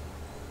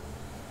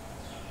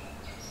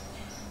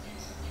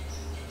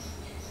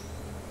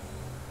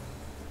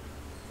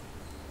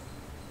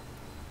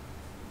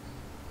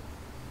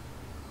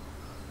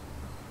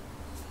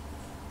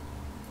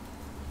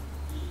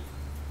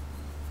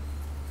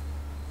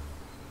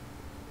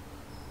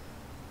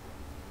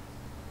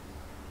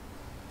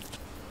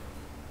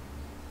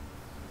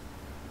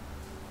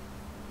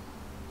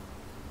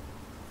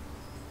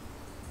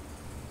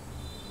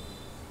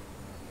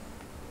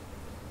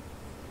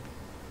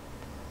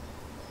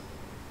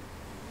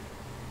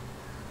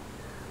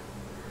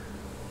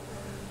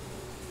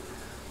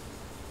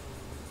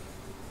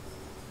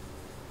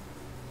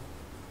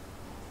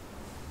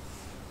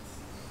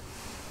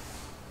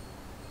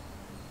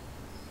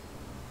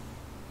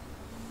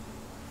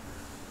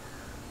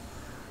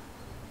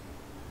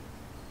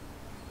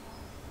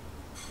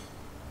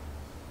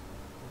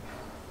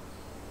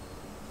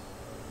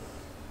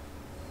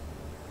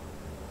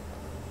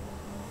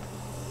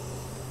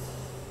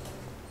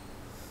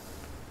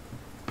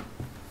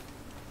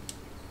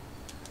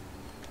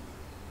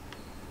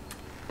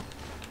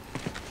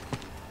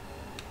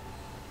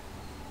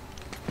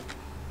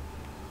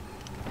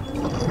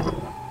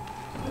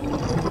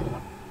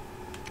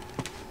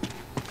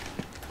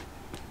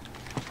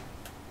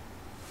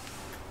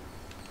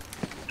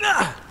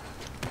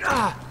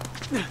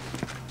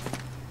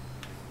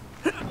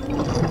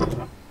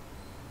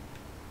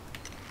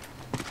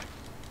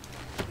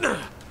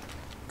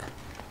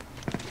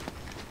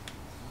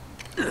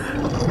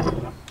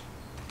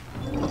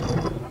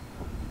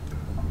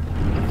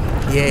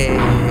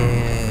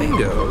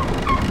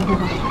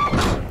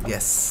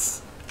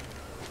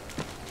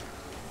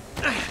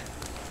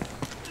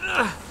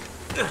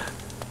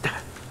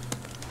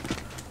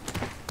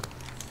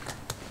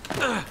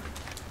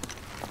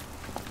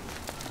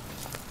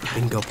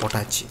 எங்கோ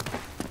போட்டாச்சு.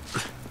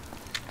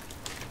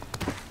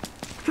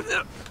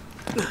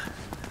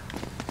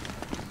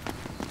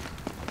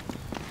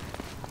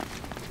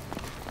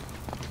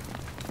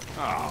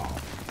 Oh,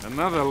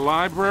 another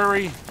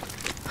library?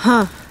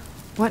 Huh.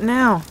 What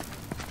now?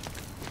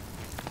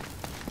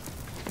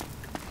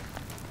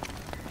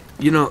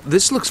 You know,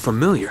 this looks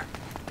familiar.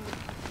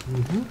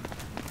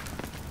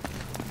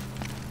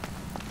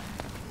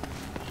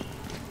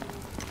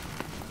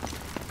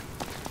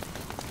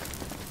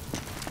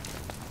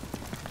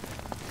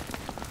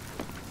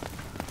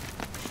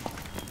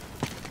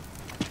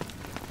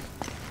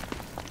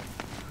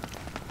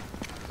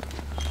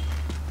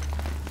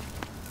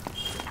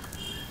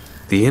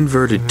 The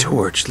inverted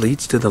torch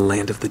leads to the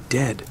land of the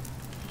dead.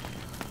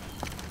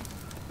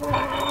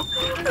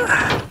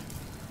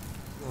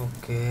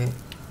 Okay.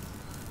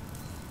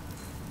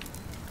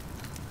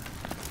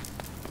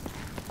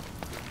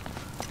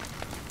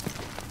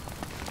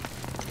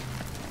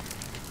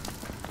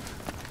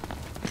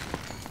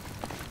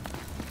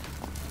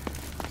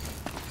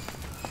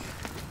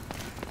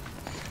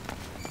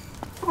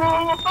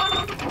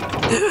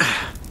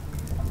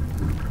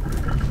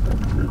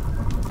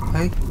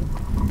 Hey.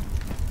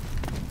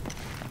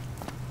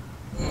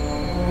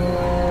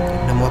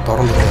 என்னமோ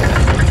திறந்துருக்கு.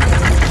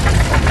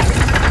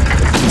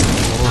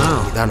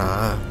 இதானா?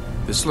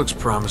 This looks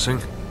promising.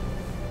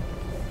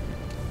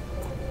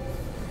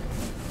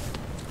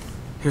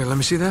 Here, let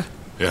me see that.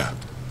 Yeah.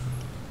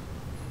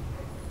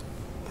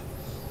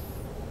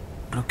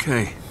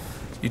 Okay.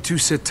 You two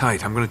sit tight.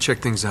 I'm gonna check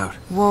things out.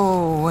 Whoa,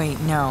 wait,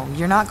 no.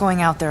 You're not going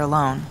out there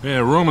alone. Yeah,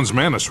 Roman's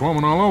men are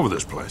swarming all over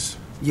this place.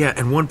 Yeah,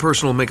 and one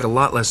person will make a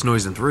lot less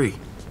noise than three.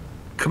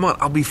 Come on,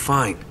 I'll be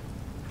fine.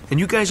 And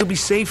you guys will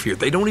be safe here.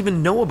 They don't even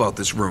know about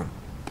this room.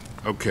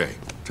 Okay,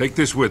 take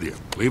this with you.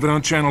 Leave it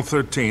on channel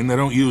 13. They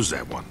don't use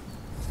that one.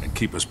 And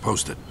keep us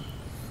posted.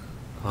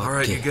 All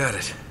right, you got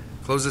it.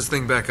 Close this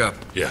thing back up.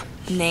 Yeah.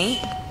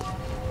 Nate?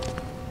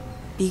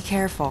 Be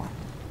careful.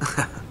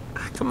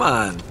 Come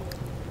on.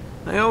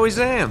 I always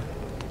am.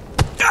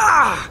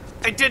 Ah!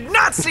 I did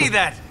not see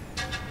that!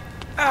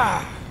 Ah!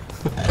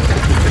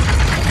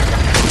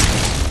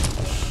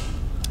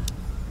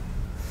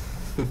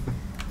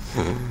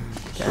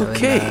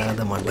 Okay,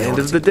 land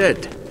of the dead.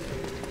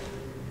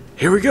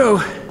 Here we go.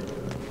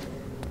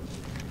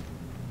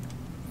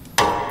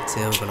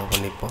 Save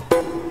பண்ணிப்போம்.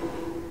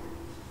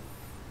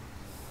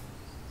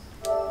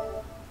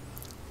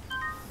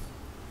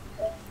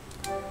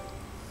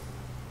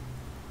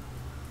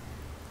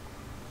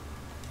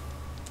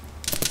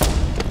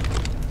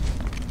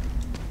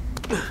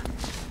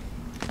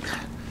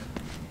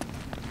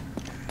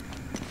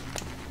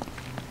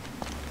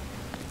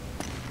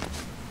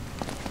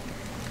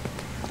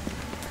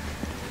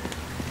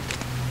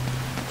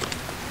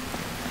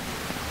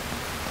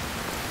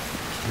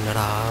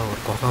 என்னடா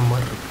ஒரு குகை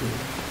மாதிரி இருக்கு.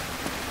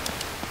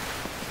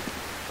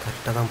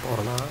 கரெக்டாக தான்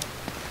போகிறனா?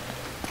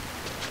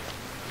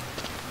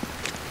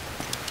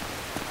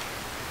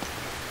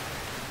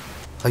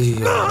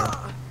 ஐயோ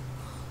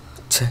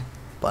சே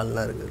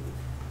பல்லாம் இருக்குது.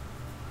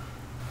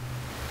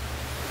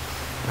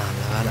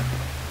 நல்ல வேலை.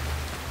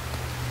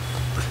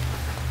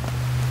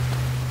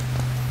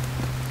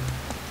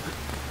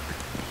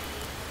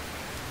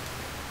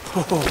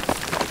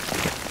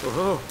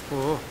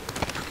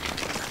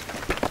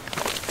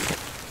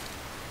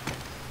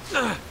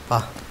 பா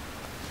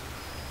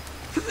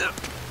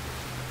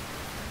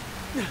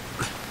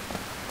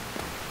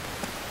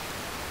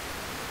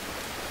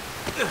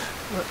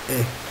ஏ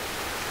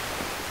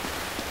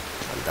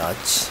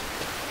வந்தாச்சு.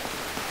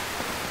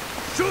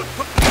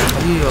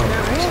 ஐயோ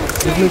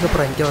இதுக்கு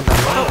அப்புறம் இங்கே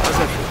வந்தாங்க.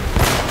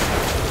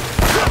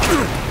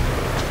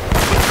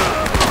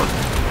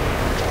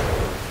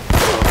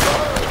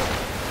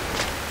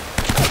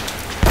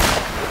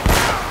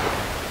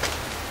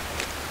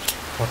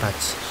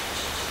 போட்டாச்சு.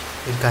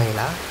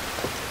 இருக்காங்களா?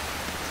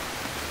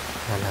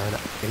 நல்ல வேலை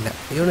இல்லை.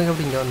 இவனுக்கு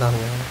எப்படி இங்கே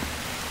வந்தாங்க?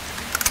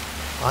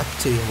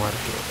 ஆச்சரியமாக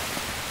இருக்கு.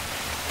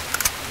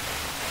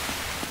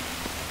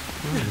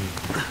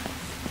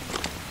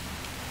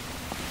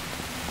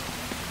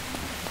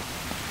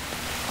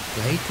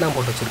 லைட்லாம்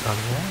போட்டு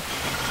வச்சுருக்காங்க.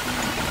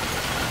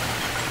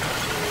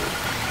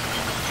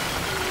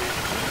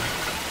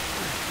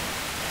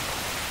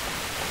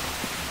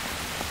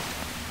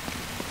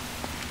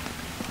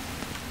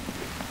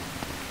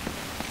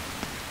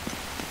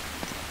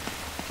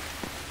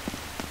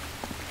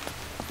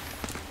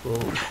 ஓ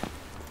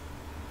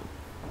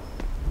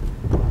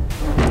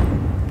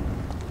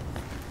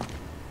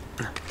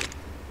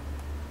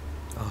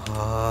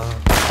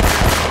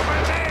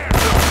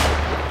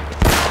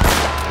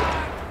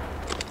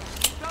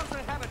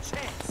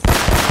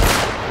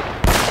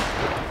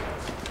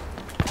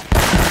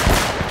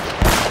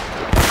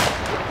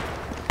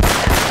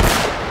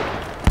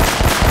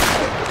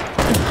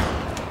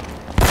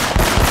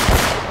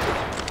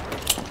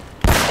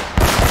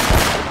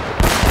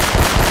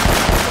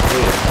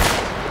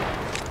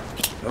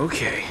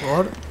Okay.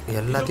 और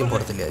எல்லாத்தையும்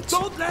போட தெரியாச்சு.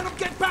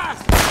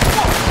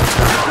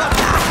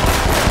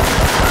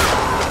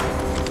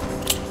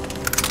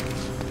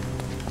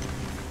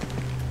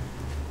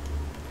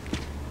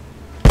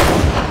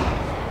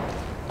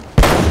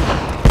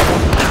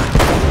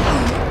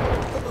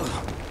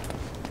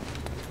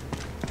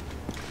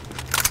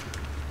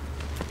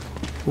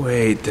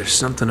 Wait, there's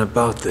something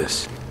about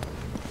this.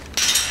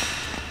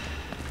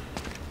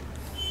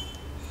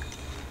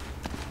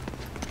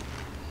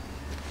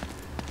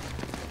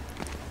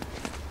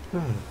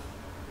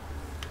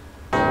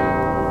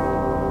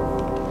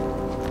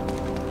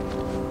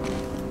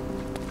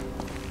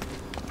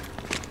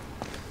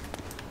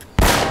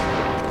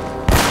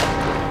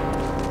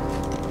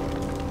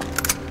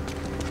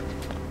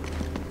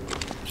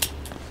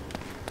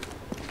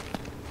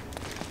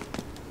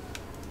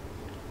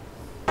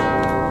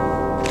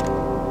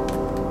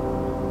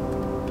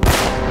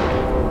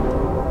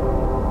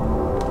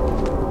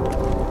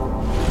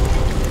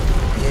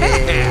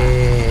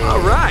 All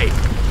right.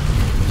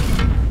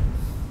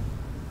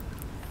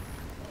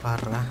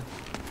 Parra.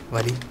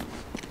 Vali.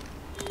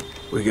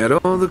 We got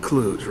all the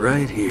clues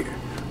right here.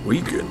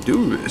 We can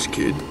do this,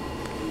 kid.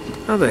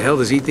 How the hell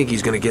does he think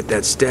he's gonna get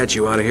that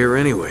statue out of here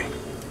anyway?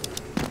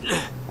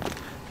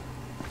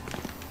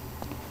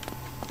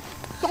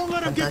 Don't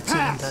let him get Vantacci,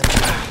 past! vantacci.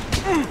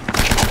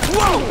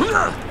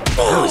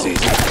 That was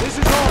easy. This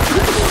is all.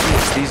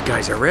 Jeez, these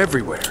guys are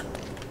everywhere.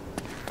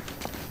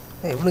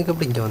 இவனுக்கு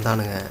எப்படி இங்கே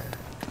வந்தானுங்க?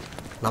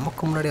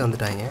 நமக்கு முன்னாடியே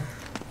வந்துட்டாங்க.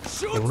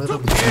 இவனுக்கு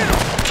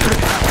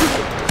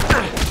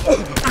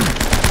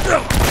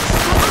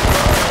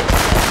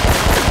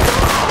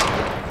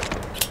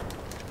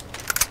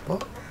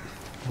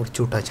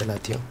முடிச்சு விட்டாச்சு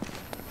எல்லாத்தையும்.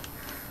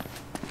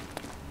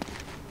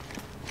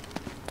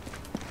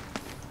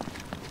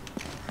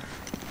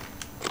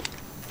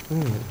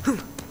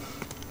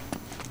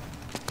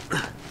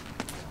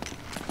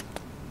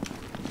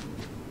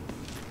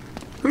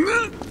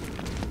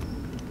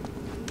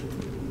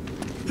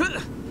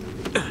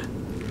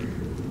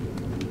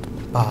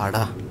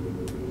 பாடா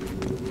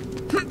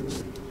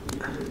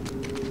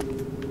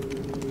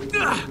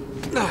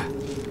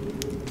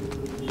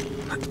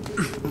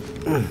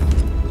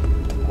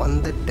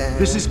வந்துட்டேன்.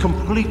 This is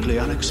completely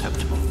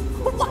unacceptable.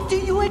 What do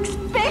you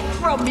expect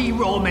from me,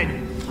 Roman?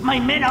 My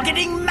men are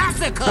getting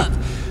massacred!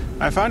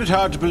 I find it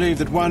hard to believe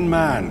that one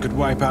man could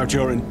wipe out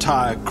your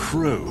entire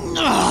crew.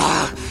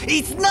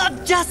 It's not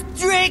just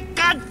Drake,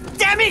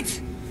 goddammit!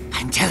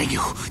 I'm telling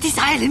you, this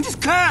island is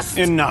cursed!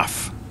 Enough.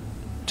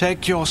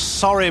 Take your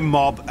sorry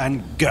mob and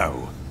go.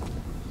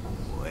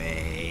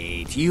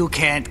 Wait, you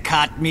can't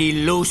cut me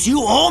loose. You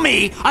owe me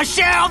a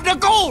share of the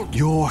gold!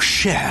 Your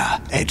share,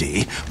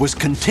 Eddie, was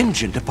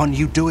contingent upon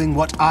you doing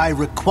what I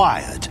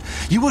required.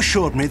 You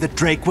assured me that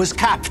Drake was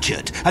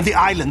captured and the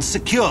island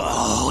secure.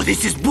 Oh,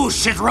 this is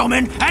bullshit,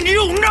 Roman, and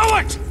you know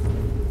it!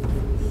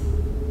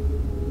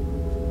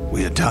 We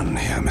are done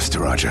here, Mr.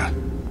 Roger.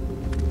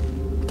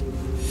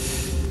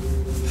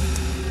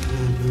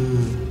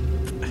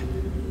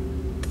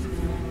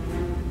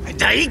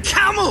 Dai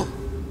camel!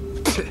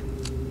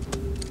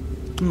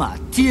 Ma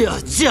dear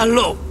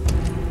Jello!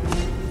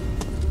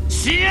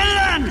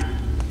 Cielan!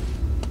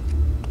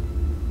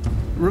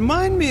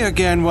 Remind me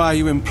again why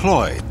you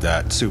employed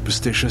that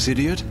superstitious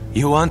idiot.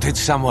 You wanted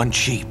someone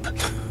cheap.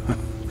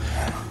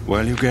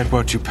 Well, you get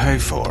what you pay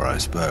for, I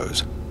suppose.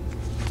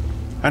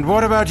 And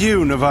what about you,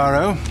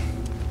 Navarro?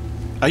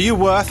 Are you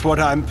worth what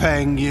I'm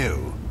paying you?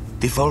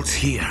 The vault's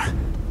here.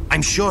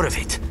 I'm sure of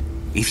it.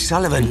 If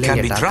Sullivan can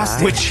be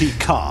trusted... Which he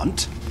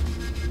can't.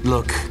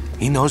 Look,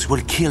 he knows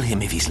we'll kill him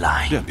if he's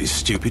lying. Don't be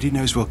stupid. He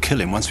knows we'll kill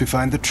him once we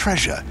find the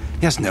treasure.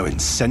 He has no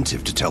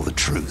incentive to tell the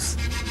truth.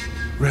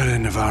 Really,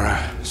 Navarro,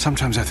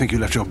 sometimes I think you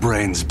left your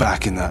brains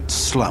back in that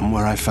slum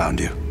where I found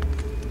you.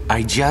 I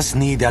just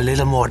need a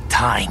little more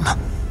time.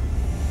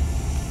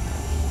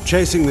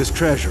 Chasing this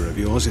treasure of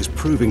yours is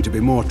proving to be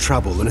more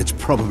trouble than it's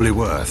probably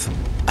worth.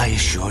 I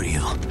assure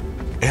you,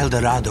 El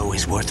Dorado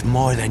is worth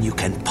more than you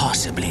can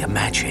possibly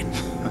imagine.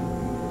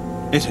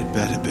 It had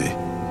better be.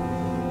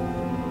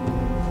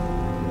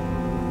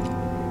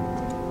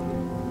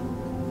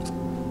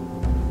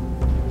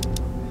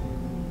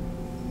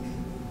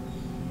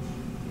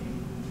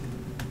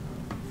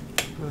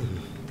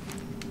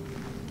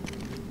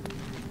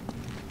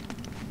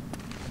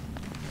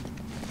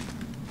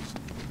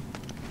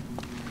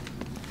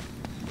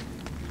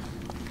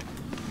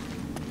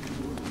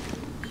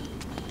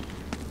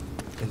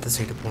 எந்த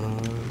side போகணும்?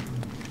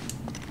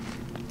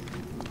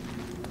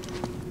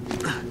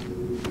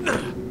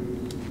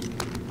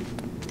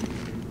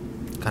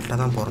 கரெக்டாக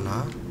தான் போகிறேன்னா?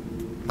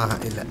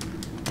 இல்லை,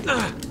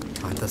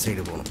 அந்த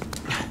side போகணும்.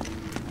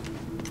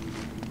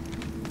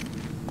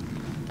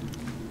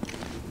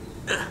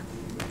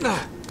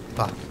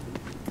 வா.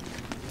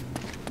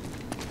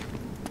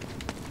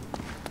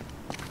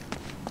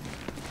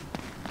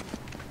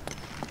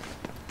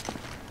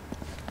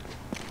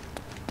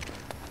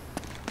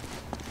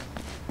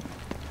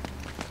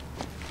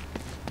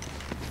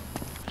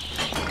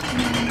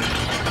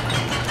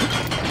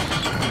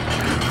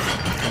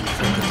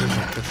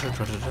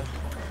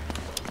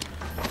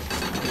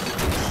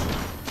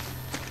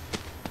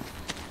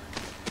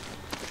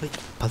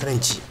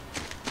 Padanji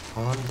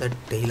on the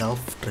tail of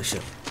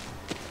treasure.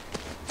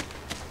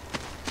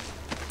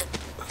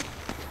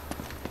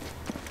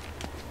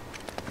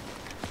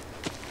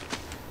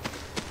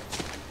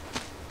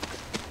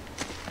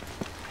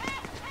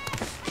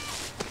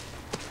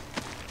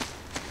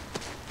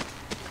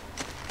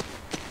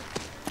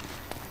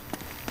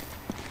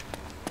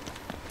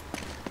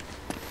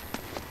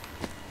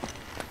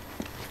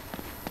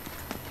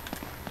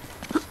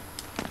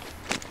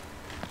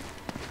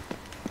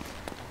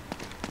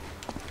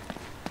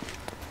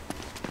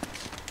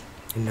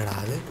 என்னடா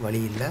அது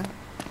வழி இல்லை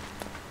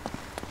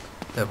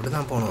எப்படி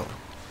தான் போகணும்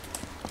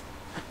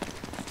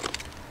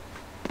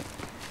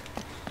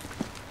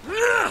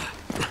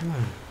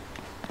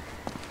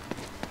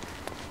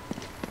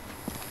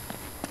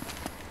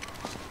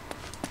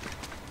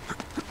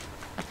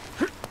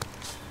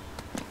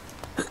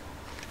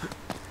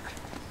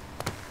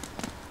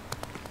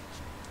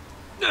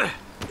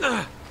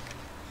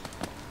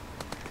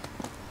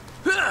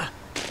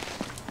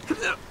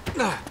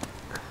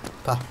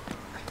பா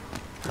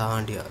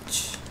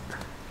தாண்டியாச்சு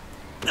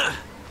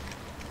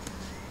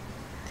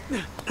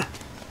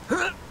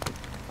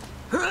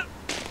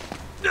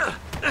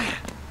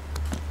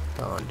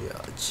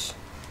தாண்டியாச்சு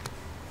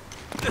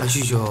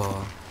ஐயோ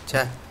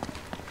சே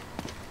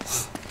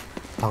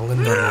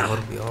பங்குந்தாங்க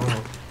மறுபடியும்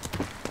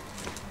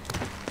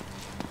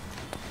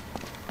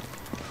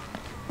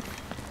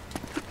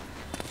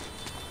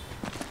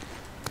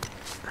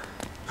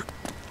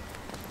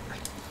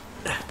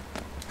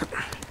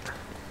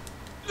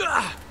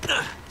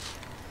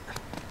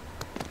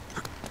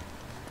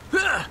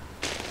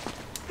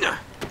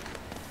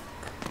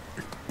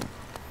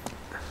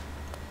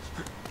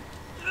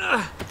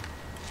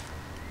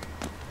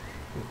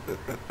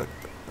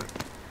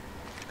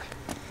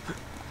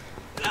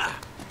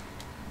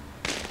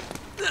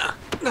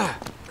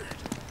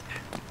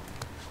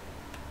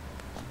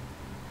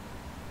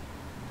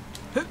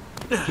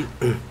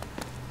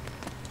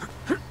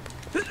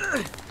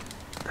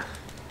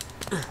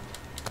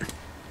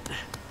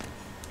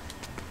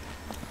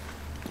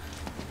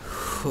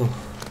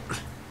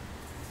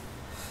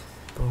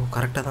இப்போ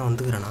கரெக்டாக தான்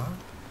வந்துக்கிறேண்ணா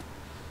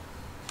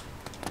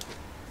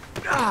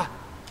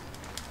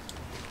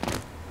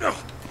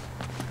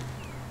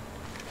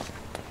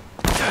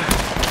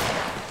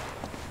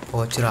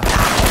போச்சுரா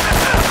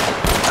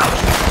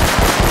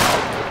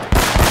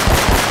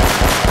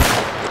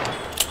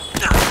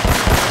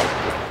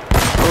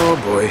Oh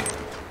boy.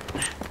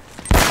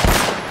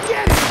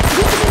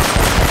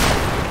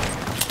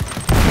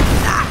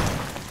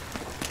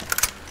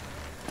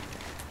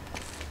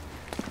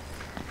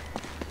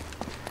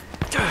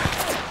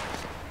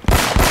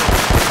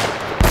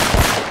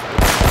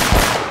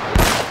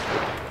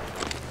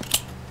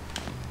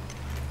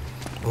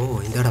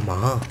 Oh, இந்த இடமா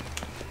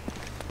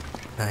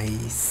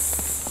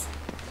nice.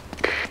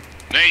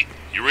 Nate,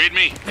 you read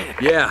me?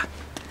 Yeah.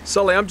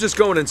 Sully, I'm just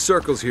going in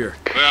circles here.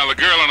 Well, the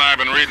girl and I have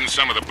been reading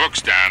some of the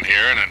books down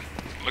here, and it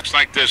looks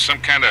like there's some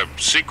kind of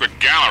secret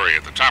gallery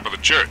at the top of the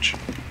church.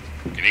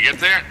 Can you get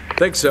there?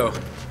 Think so.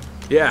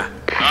 Yeah.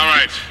 All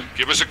right.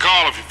 Give us a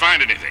call if you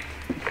find anything.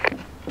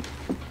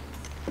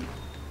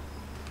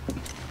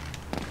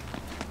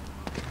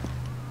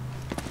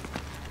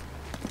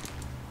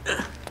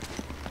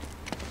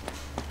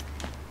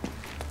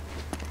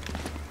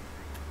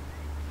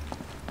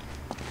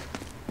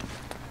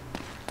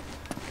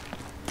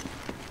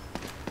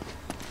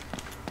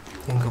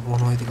 எங்கே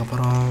போகணும்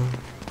இதுக்கப்புறம்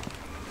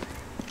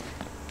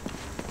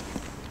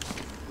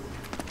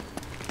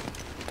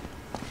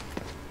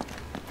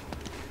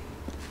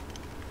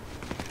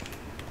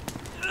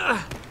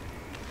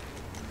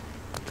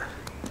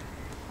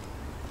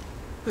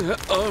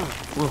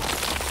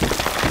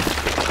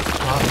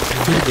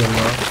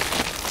இதுமா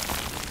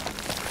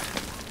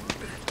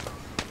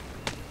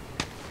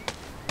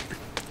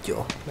ஐயோ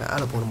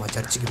மேலே போகணுமா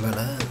சர்ச்சுக்கு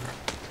மேலே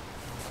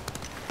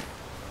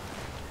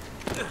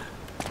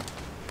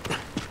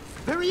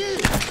There he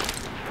is!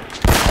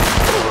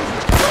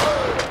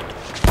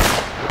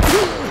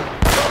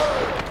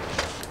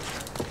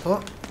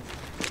 Oh.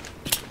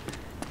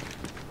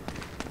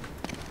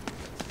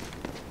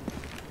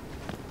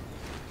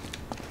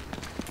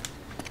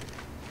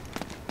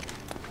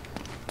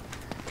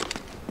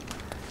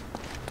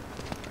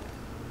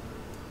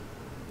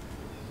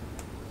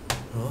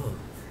 Oh.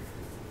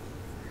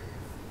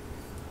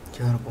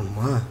 Cara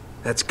போணுமா?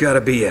 That's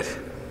gotta be it.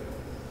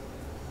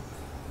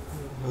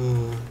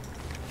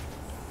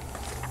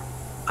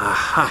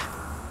 Aha!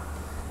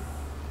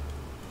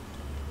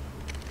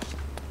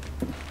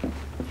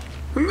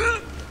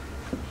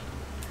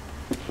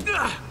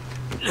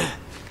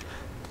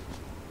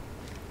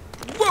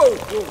 Whoa!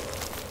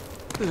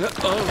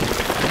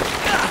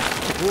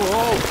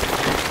 Whoa!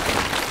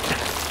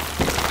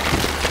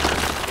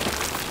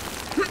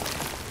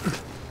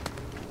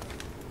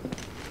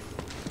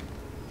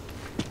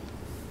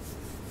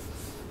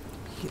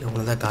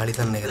 இவங்க காலி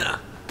தான் நினைக்கிறேன்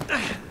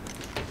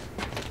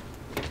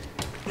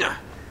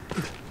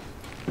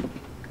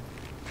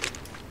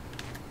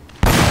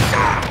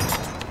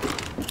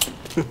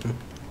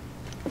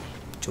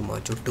சும்மா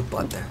சுட்டு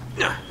பார்த்தேன்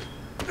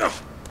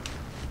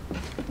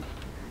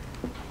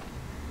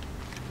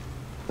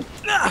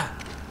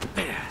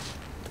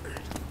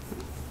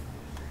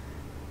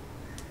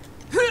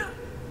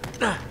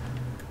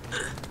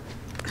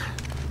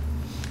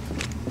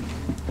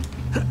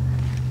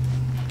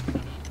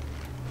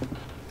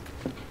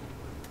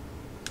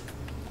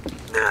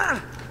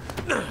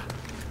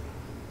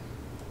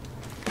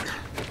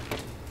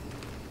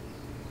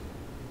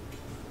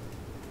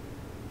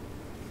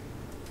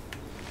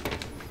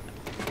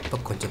இப்போ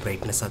கொஞ்சம்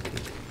பிரைட்னஸாக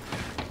தெரியுது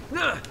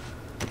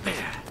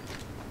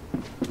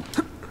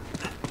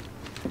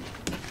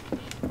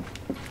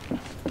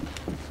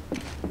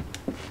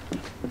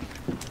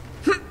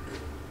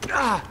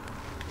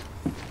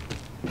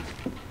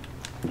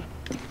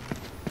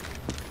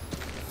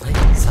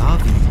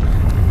சாவி.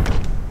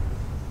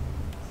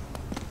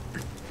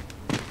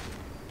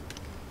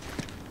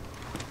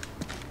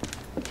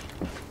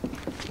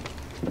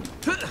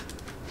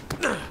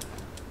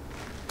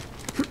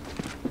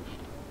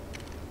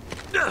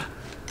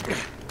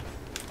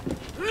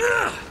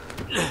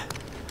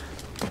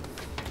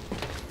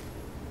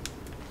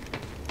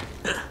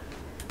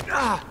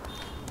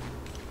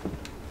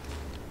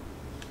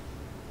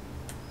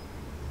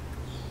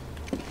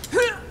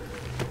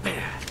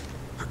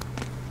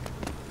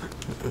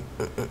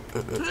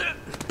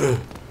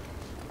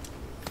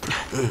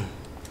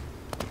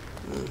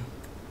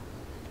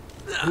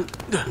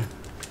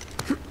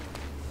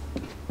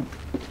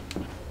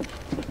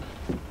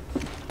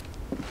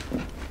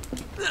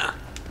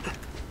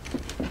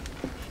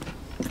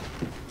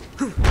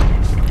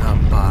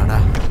 அப்பாடா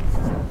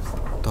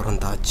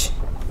திறந்தாச்சு.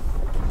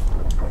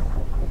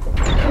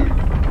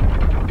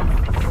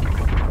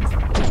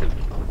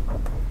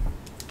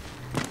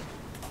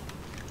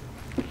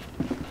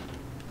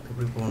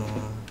 எப்படி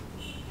போகணும்?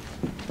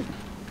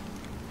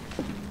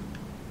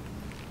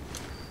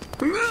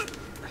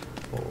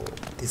 ஓ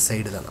திஸ்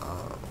சைடு தானா?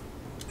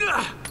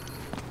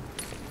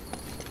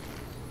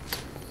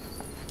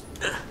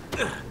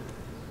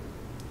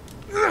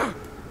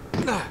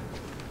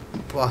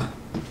 வா.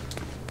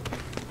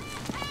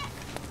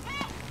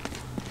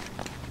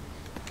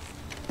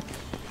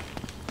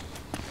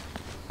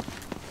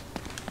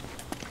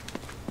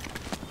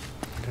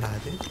 என்னடா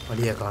அது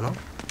வழியை காணோம்.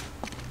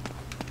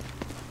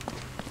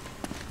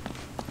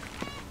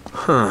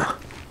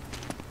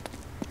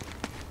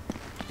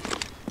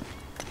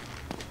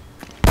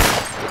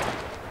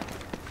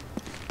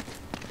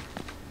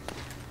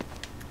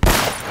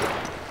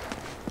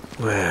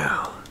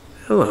 Well,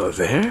 hello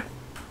there.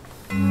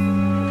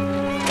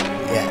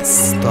 Yes,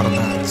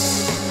 திறந்தாச்சு.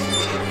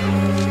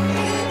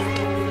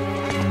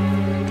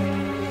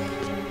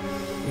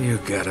 You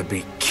gotta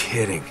be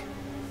kidding.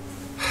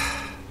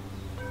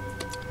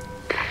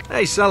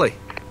 Hey, Sully.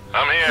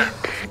 I'm here.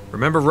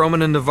 Remember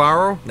Roman and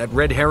Navarro? That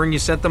red herring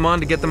you sent them on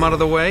to get them out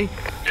of the way?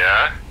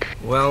 Yeah?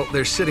 Well,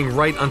 they're sitting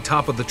right on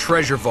top of the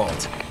treasure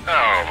vault.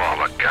 Oh, of all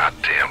the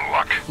goddamn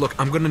luck. Look,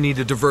 I'm gonna need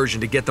a diversion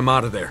to get them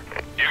out of there.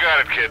 You got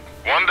it, kid.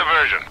 One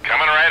diversion.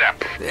 Coming right up.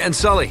 And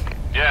Sully,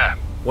 Yeah.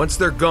 once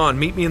they're gone,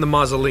 meet me in the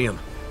mausoleum.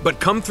 But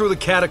come through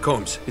the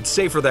catacombs. It's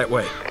safer that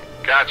way.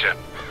 Gotcha.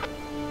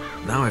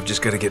 Now I've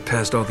just got to get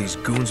past all these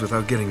goons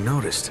without getting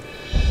noticed.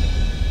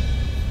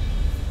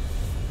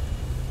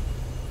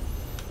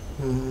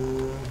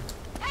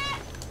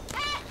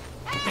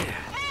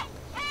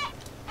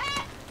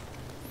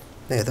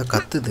 ஏதோ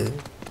கத்துது.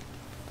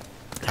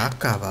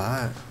 காக்காவா?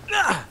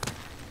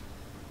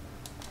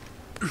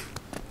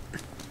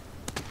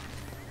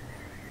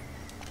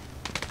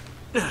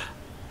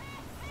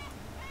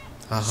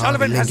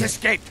 Sullivan has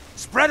escaped.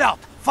 Spread out.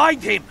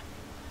 Find him.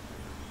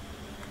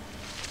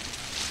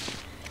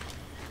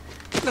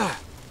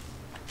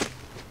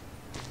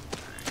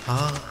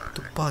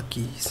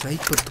 துப்பாக்கி.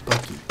 Sniper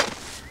துப்பாக்கி.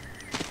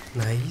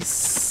 Nice.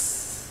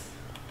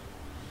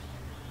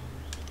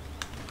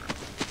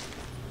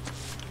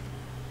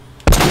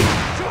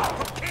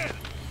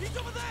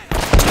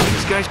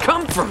 These guys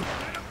come from?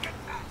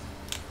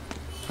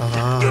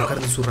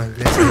 அங்கேருந்து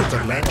சொல்கிறாங்களே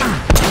ஸ்னைப்பரில்.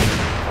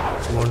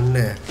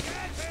 ஒன்று.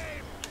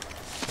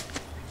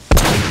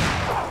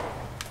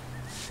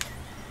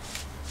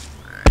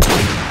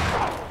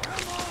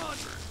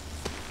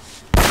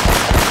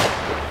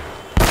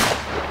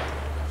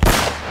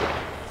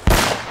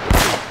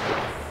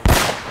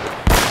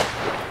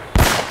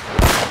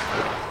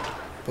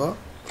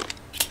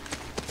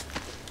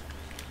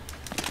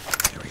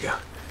 Here we go.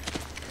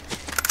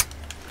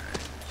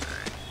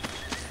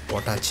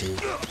 போட்டாச்சு.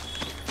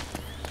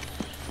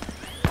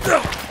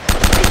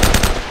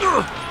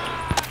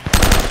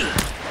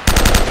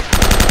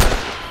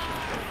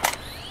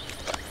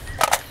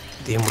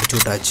 இதையும் முடிச்சு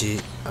விட்டாச்சு.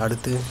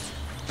 அடுத்து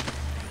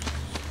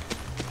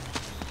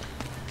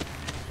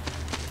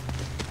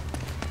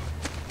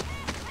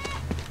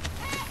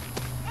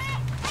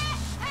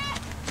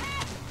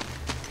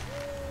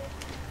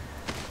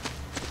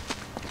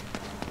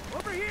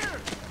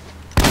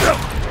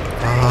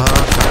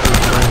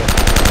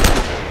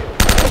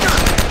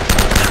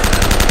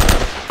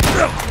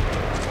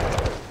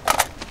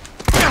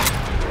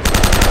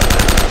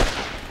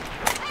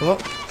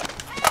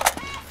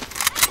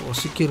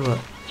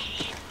ஒசிக்கிடுவேன்.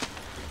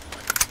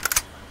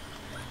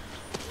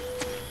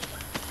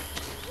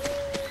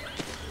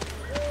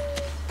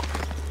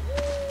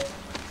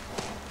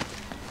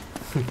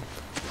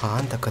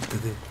 ஆந்த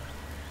கத்துது.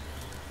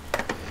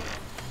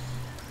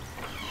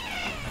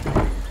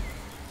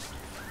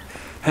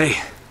 Hey.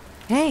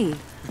 Hey.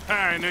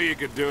 I knew you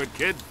could do it,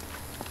 kid.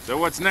 So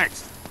what's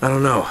next? I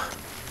don't know.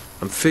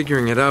 I'm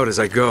figuring it out as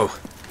I go.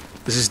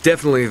 This is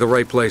definitely the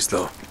right place,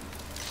 though.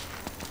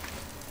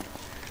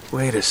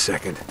 Wait a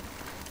second.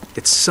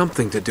 It's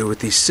something to do with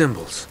these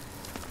symbols.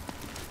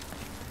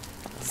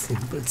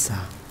 Symbols?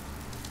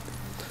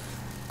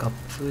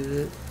 Cup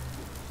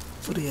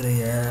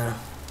புரியலையே.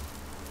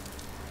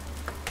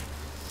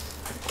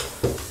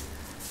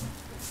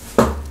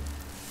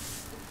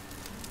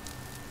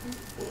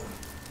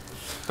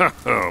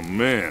 Oh,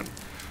 man.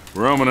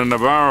 Roman and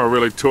Navarro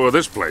really tore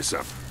this place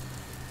up.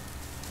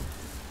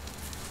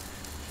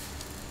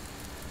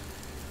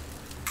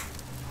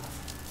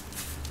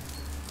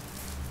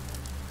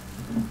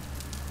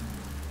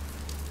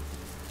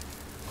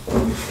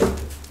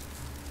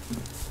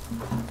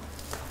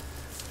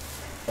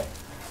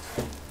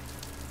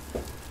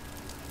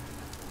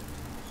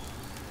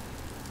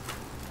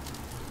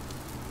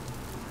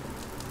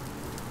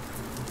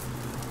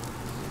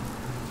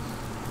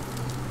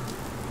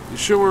 You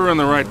sure we're in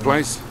the right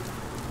place?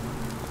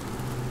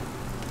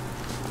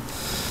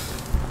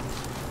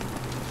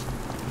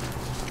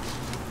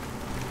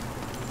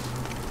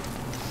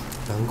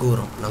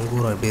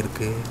 நங்கூரம் எப்படி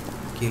இருக்கு?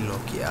 கீழ்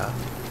Nokia?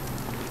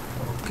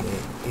 Okay,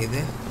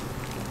 இது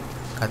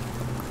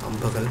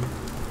அம்புகள்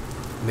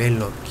மேல்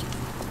நோக்கி.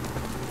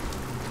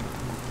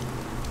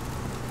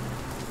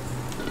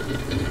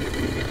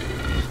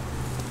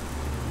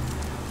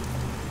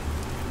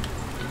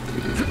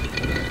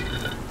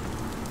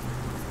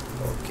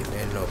 Okay,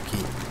 மேல்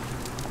நோக்கி.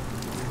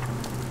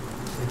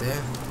 இது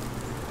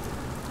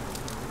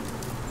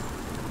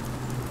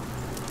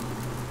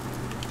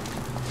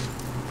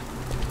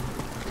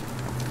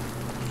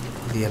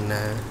இது என்ன?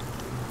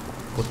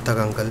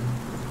 புத்தகங்கள்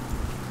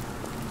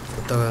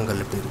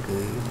எப்படி இருக்கு?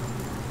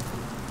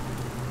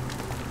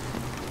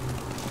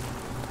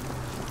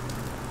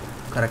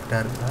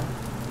 கரெக்டாக இருக்கா?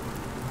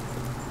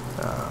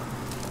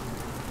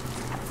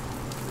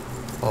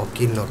 ஓ,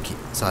 கீழ் நோக்கி,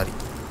 சாரி,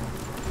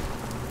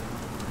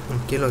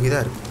 கீழ் நோக்கி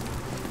தான் இருக்கு.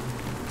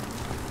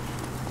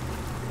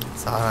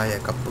 சாராய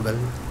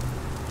கப்புகள்,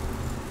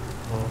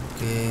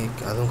 ஓகே,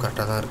 அதுவும்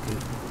கரெக்டாக தான்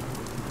இருக்குது.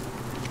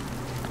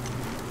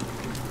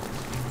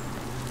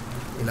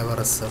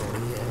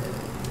 இளவரசருடைய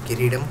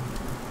கிரீடம்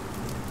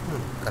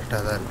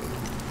கரெக்டாக தான் இருக்குது.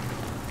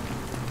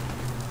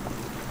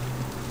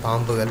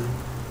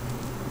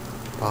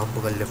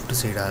 பாம்புகள் லெஃப்ட்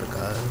சைடாக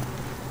இருக்கா?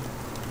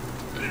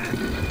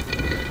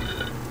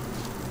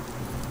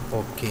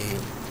 ஓகே,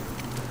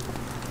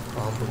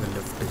 பாம்புகள்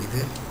லெஃப்ட்.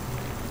 இது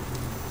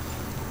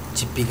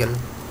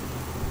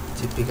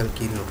சிப்பிகள்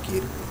கீழ் நோக்கி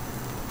இருக்கு.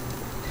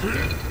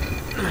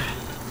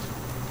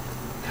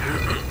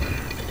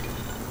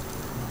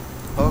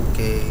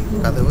 ஓகே,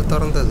 கதவு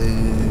திறந்தது.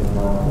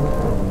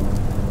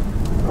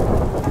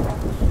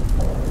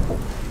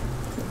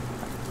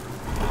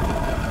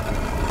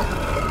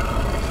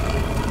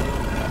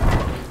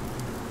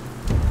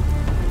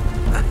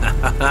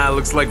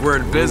 Looks like we're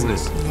in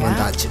business.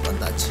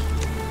 வந்தாச்சு.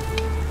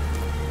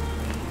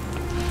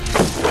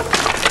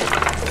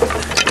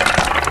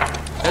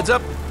 Heads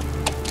up.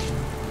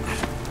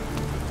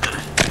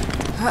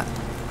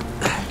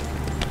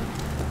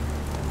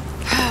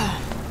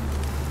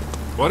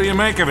 What do you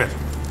make of it?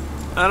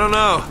 I don't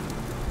know.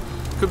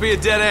 Could be a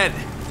dead end.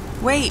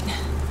 Wait.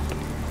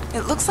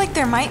 It looks like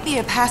there might be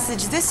a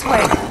passage this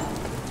way.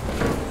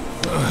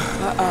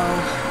 Uh-oh.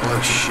 Oh,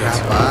 shit.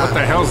 What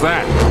the hell's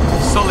that?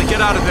 Sully,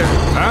 get out of there.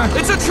 Huh?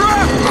 It's a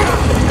trap!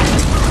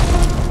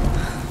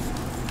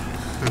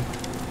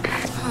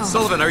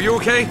 Sullivan, are you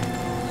okay?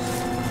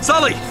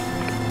 Sully!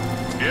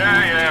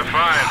 Yeah,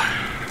 fine.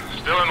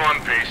 Still in one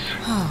piece.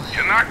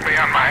 You knocked me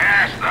on my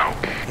ass, though.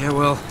 Yeah,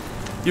 well,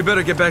 you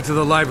better get back to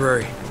the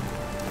library.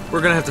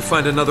 We're gonna have to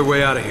find another way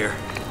out of here.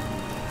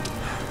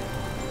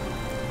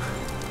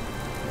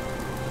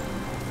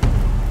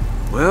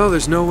 Well,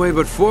 there's no way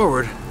but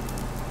forward.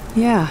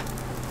 Yeah.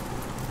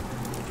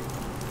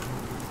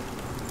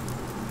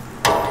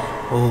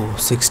 Oh,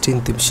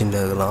 16th machine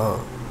ஆகலாம்.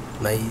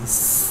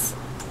 Nice.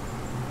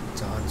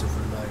 Charge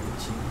ஃபுல்லாக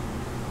ஆகிடுச்சு.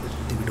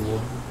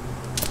 எடுத்துக்கிடுவோம்.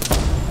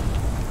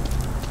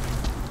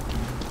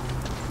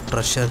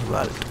 Treasure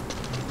Walt.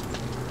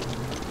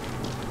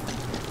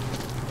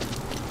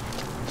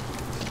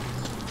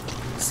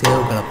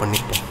 சேவ்களை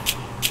பண்ணிப்போம்.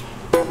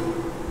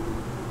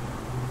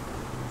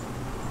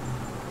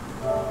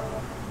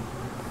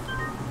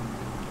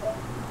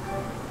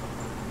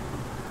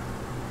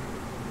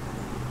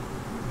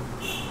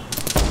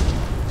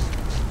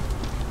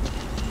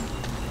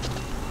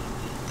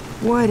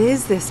 What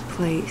is this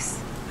place?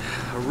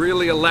 A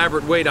really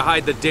elaborate way to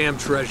hide the damn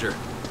treasure.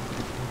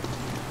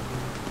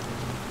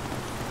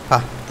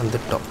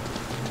 வந்துட்டோம்.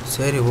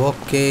 சரி,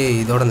 okay,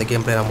 இதோட இந்த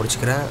game play நான்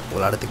முடிச்சுக்கிறேன்.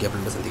 உங்களை அடுத்த கேம்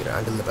பிளே சந்திக்கிறேன்.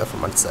 அண்டில் தி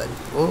பெர்ஃபார்மன்ஸ். சரி,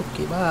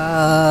 ஓகே,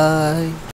 பாய்.